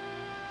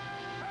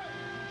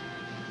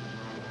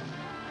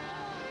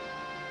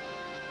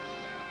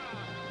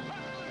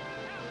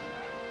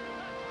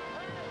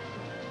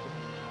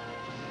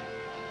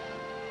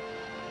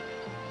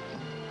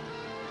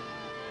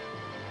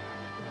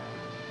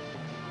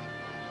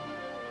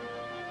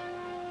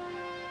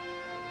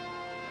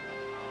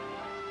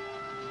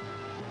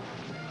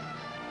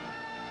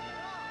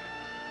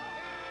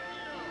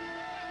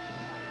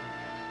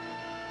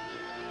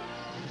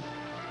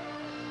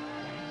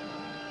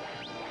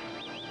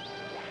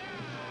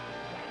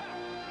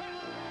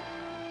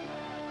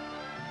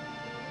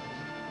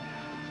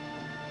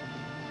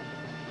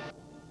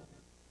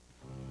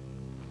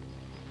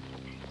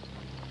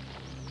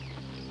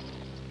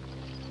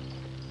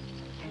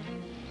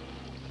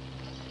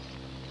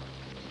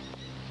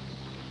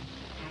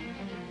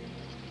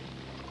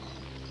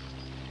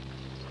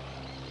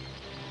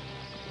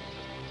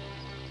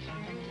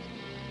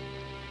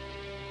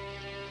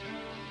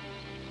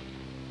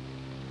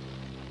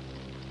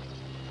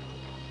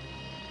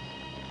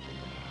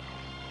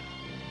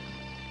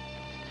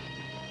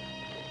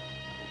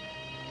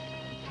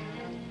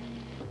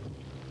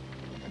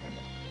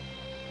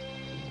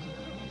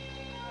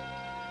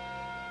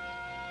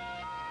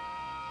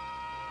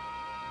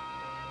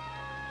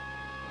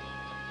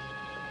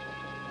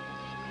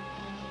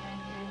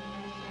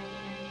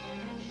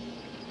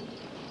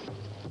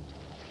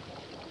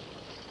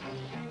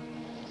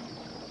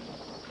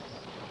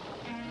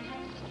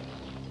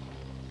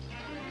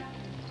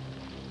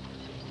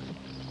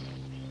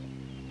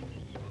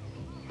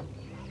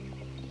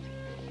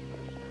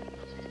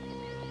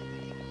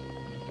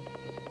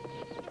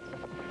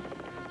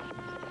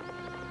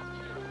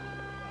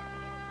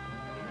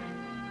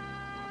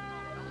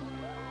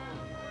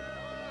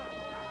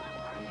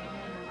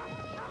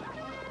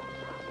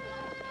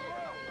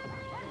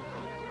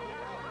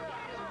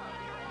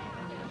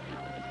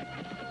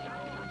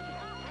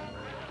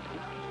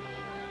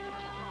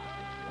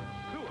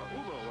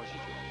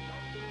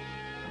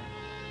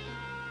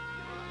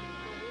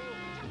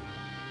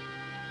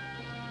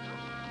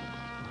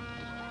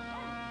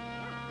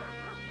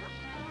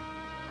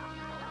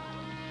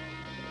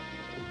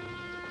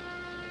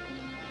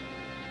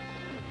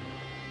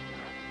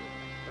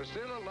 I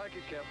still don't like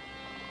it, Captain.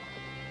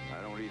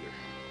 I don't either.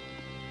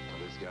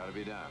 But it's got to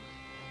be done.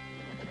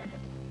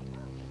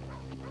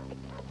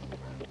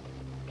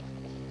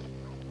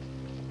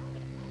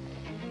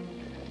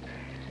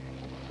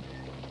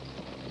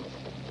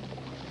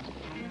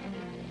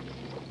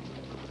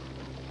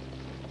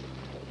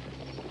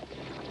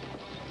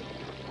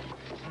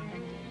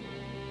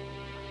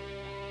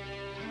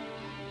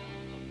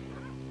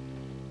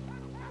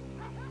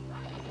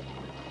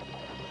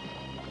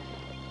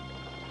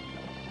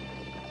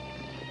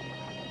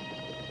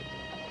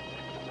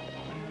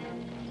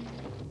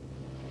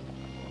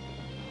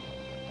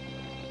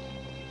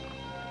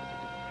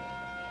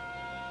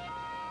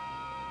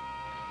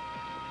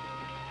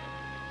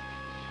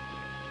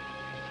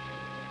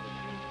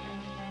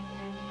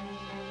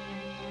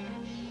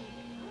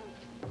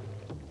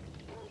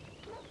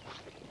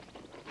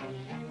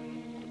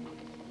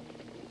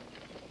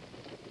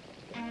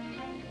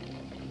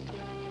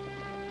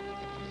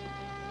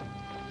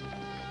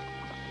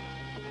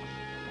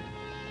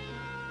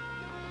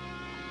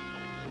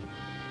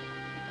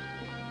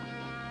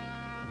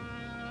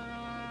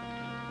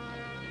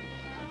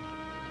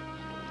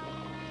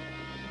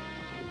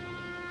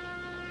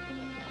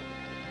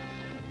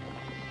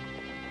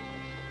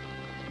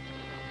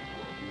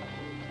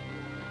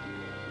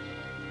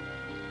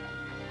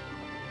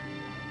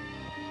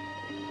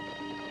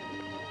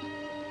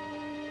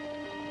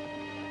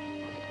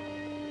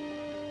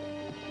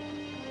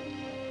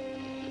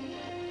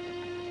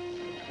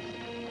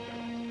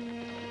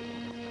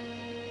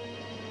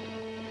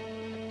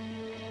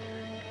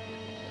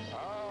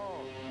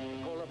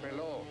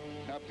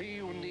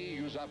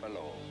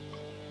 Sapelo.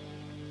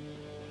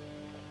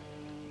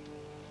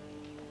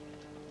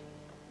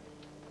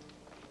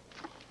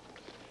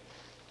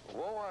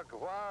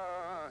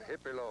 Woakwa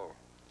Hipilo.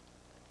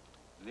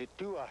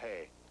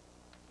 Nituahe.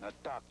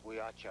 Natak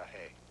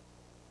wiachahe.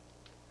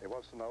 He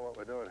wants to know what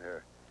we're doing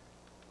here.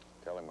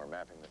 Tell him we're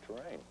mapping the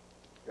terrain.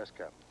 Yes,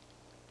 Captain.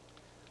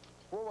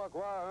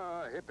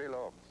 Woakwa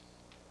Hipilo.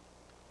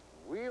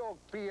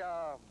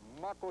 Wiokpia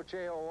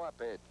makocheo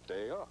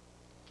wapeteo.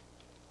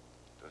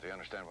 Does he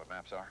understand what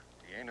maps are?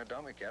 He ain't a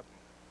dummy, Captain.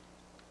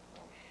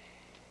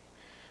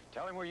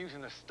 Tell him we're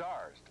using the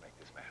stars to make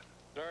this map.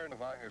 Darn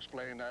if I can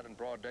explain that in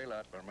broad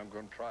daylight, but I'm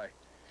going to try.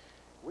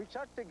 We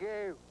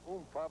chaktige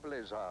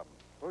pablizam.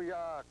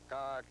 Uya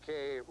ka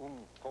ke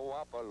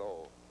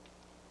koapalo.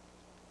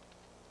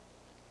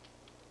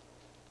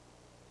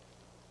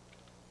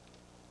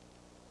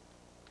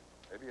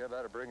 Maybe you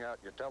better bring out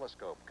your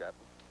telescope,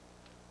 Captain.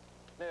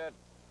 Ned,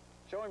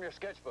 show him your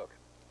sketchbook.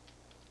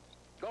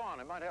 Go on,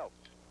 it might help.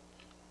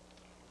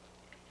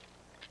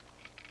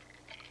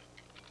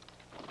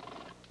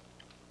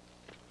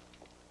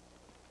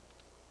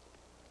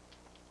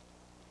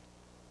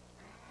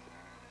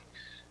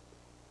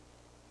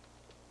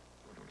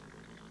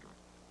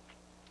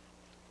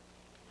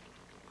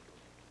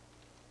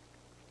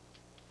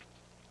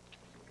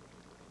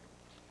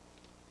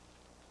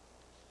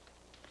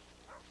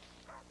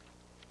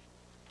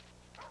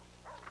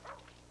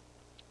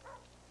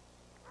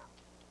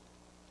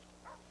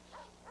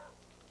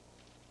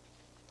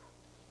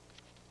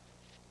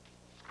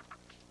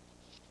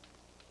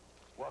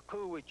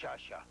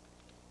 Wakuwichasha.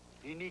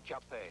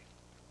 Inichape.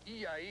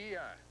 Iya.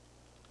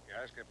 You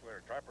ask if we're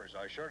trappers.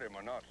 I assured him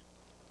we're not.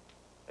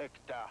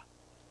 Ekta.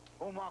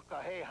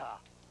 Umakaheha.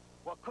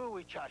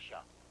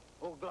 Wakuwichasha.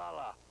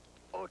 Oglala.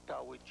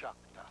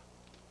 Otawichakta.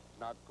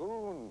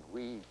 Nakun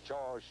we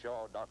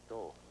chosho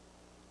doctor.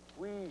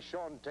 We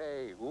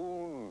shonte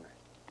un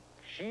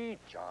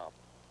shichap.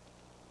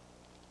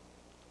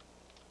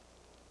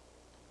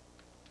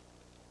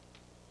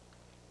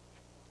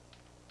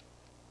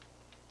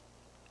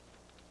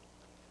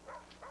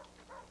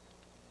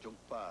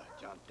 Jumpa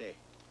jante.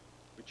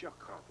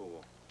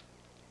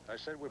 I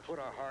said we put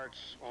our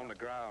hearts on the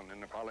ground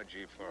in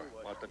apology for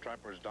what the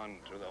trappers done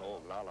to the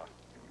old Lala.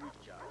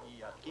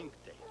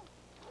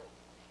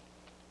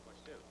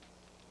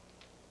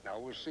 Now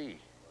we'll see.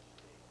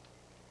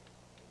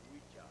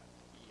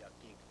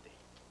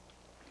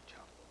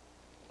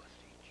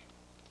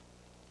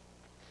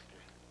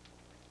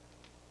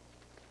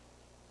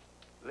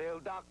 Leo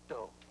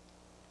Docto.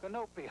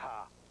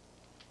 Kanopiha.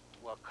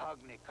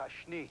 Wakagni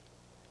Kashni.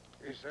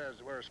 He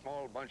says we're a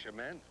small bunch of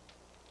men.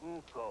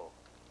 Uko.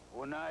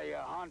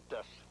 Unaya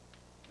Hantas.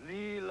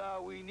 Lila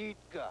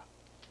Winitka.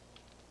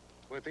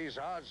 With these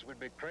odds, we'd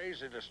be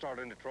crazy to start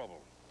into trouble.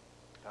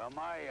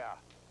 Tamaya.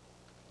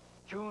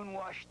 June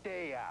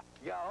Washtea.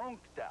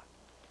 Yaonkta.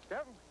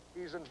 Captain,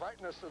 he's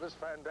inviting us to this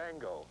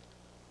fandango.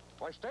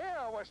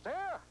 Washtea.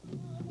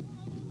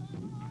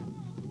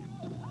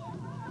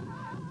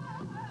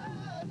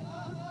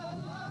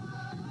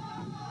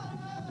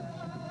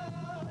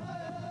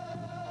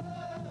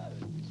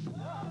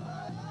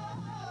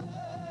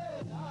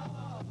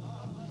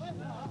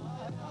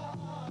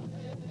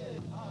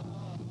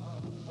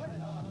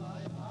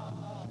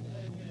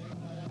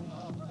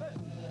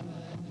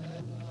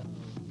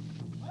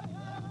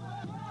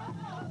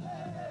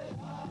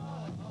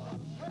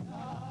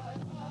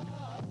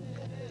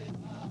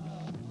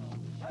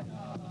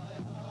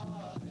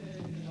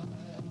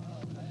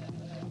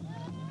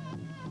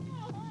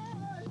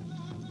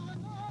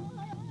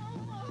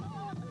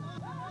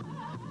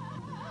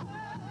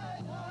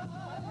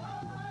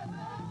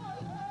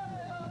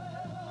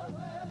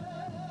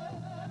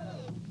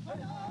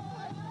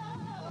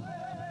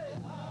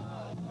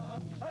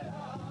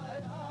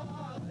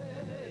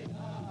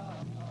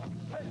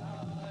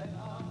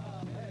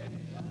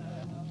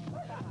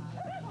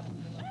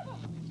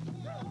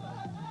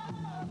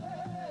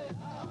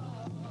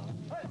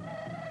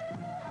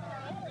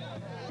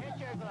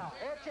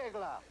 Echegla.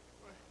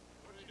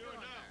 What are you doing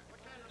now? What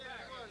kind of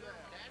damage was that?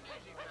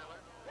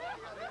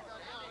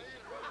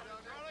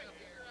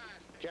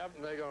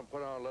 Captain, they're going to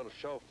put on a little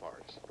show for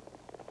us.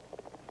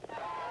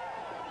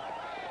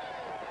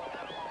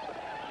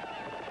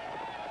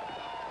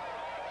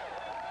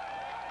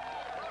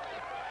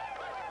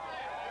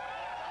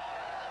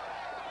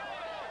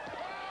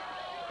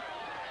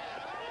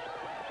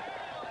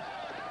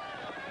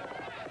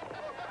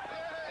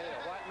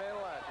 White man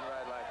alive can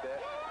ride like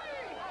that.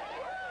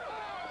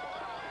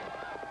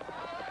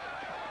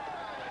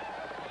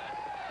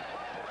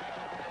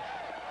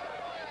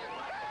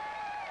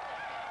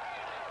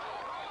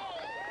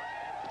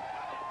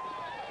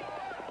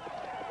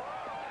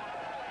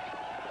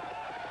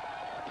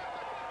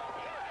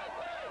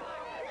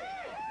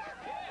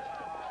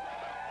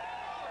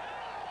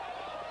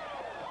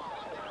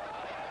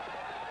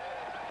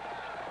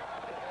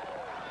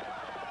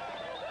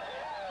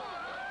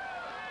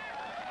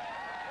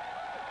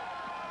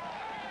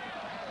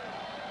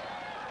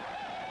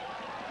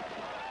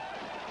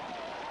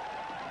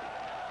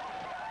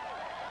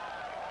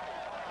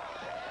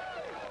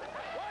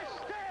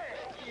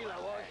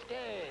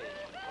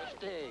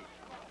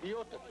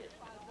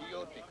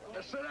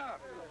 Let's sit down.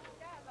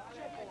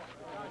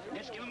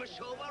 Let's give him a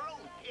show of our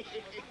own.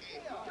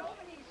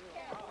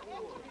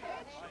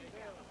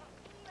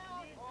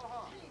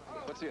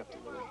 What's he up to,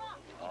 Louis?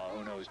 Oh,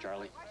 who knows,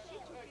 Charlie?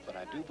 But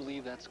I do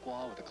believe that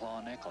squaw with the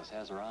claw necklace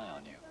has her eye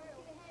on you.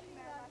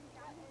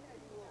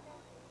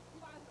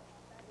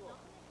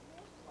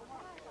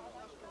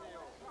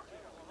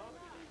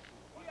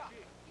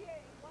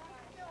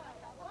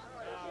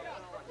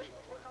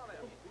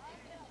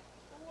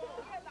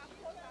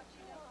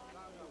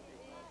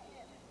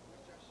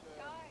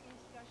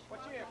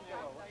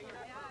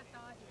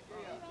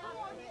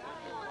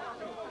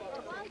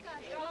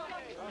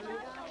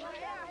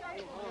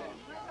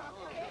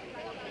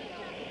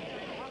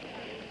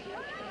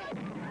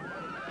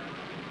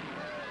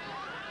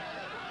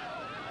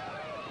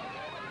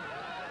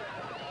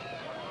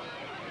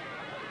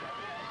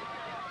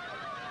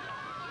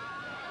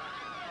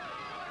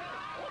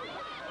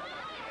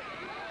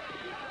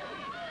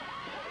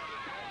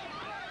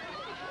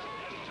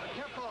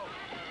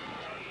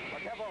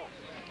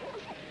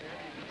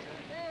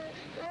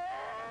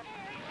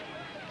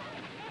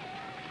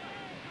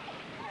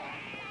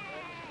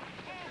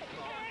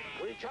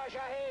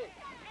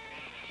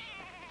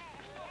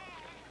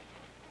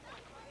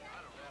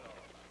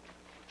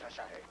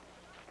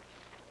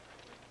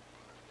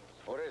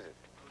 What is it?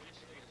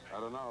 I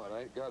don't know. It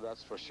ain't good,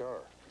 that's for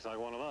sure. Looks like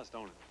one of us,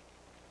 don't it?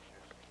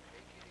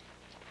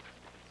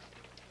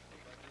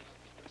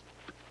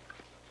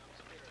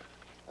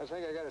 I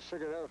think I got it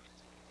figured out.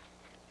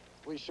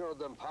 We showed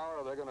them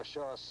power, they're gonna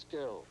show us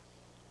skill.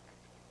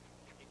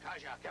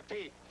 Ikaja,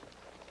 Capi.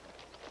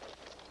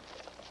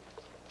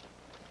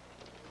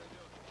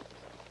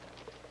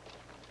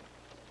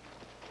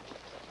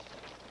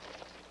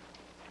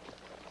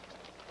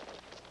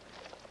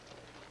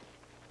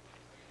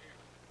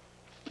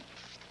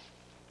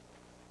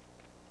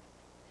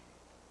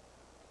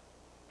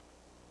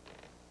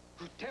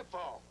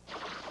 Tempo.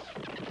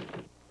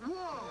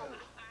 Whoa!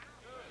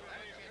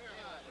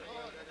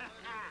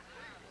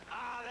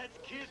 Ah, that's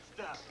kid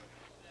stuff.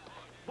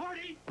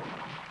 Morty! I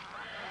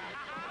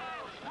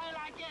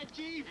like that,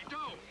 Chief.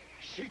 Don't.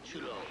 Shoot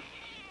you, low.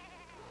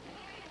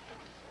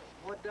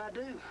 What'd I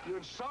do? You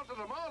insulted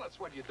them all, that's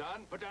what you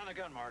done. Put down the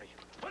gun, Marty.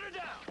 Put it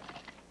down!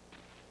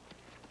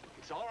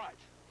 It's all right.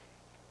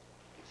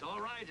 It's all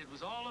right. It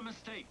was all a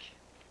mistake.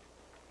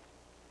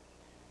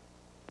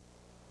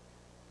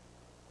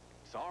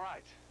 It's all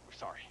right. We're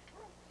sorry.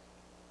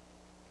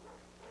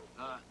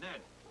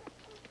 Ned,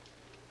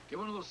 get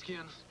one of those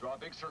skins, draw a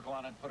big circle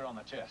on it, and put it on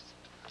the chest.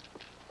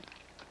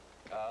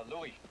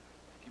 Louis,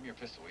 give me your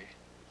pistol, will you?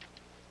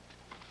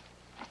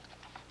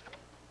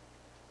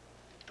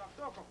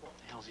 What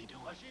the hell's he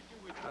doing?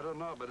 I don't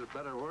know, but it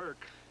better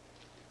work.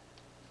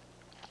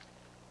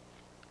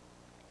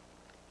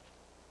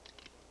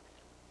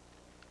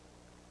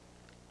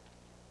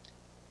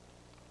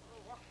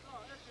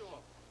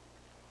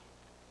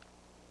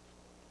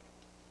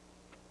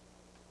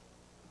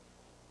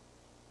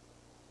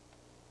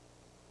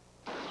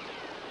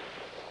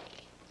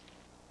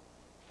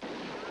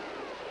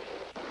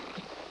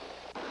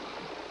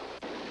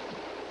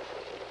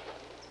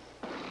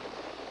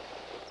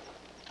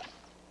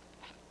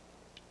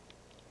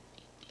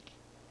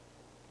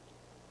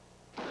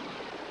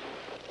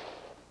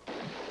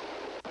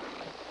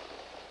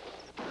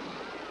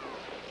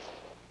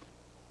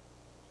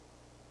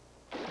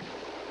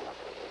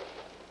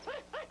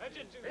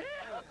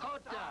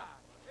 Kota,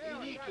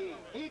 Iniki,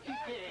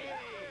 Hikike,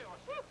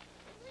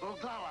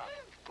 Ogala,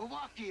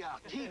 Uwakia,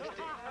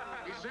 Kingston.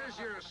 He says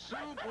you're a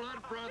Sioux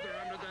blood brother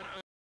under that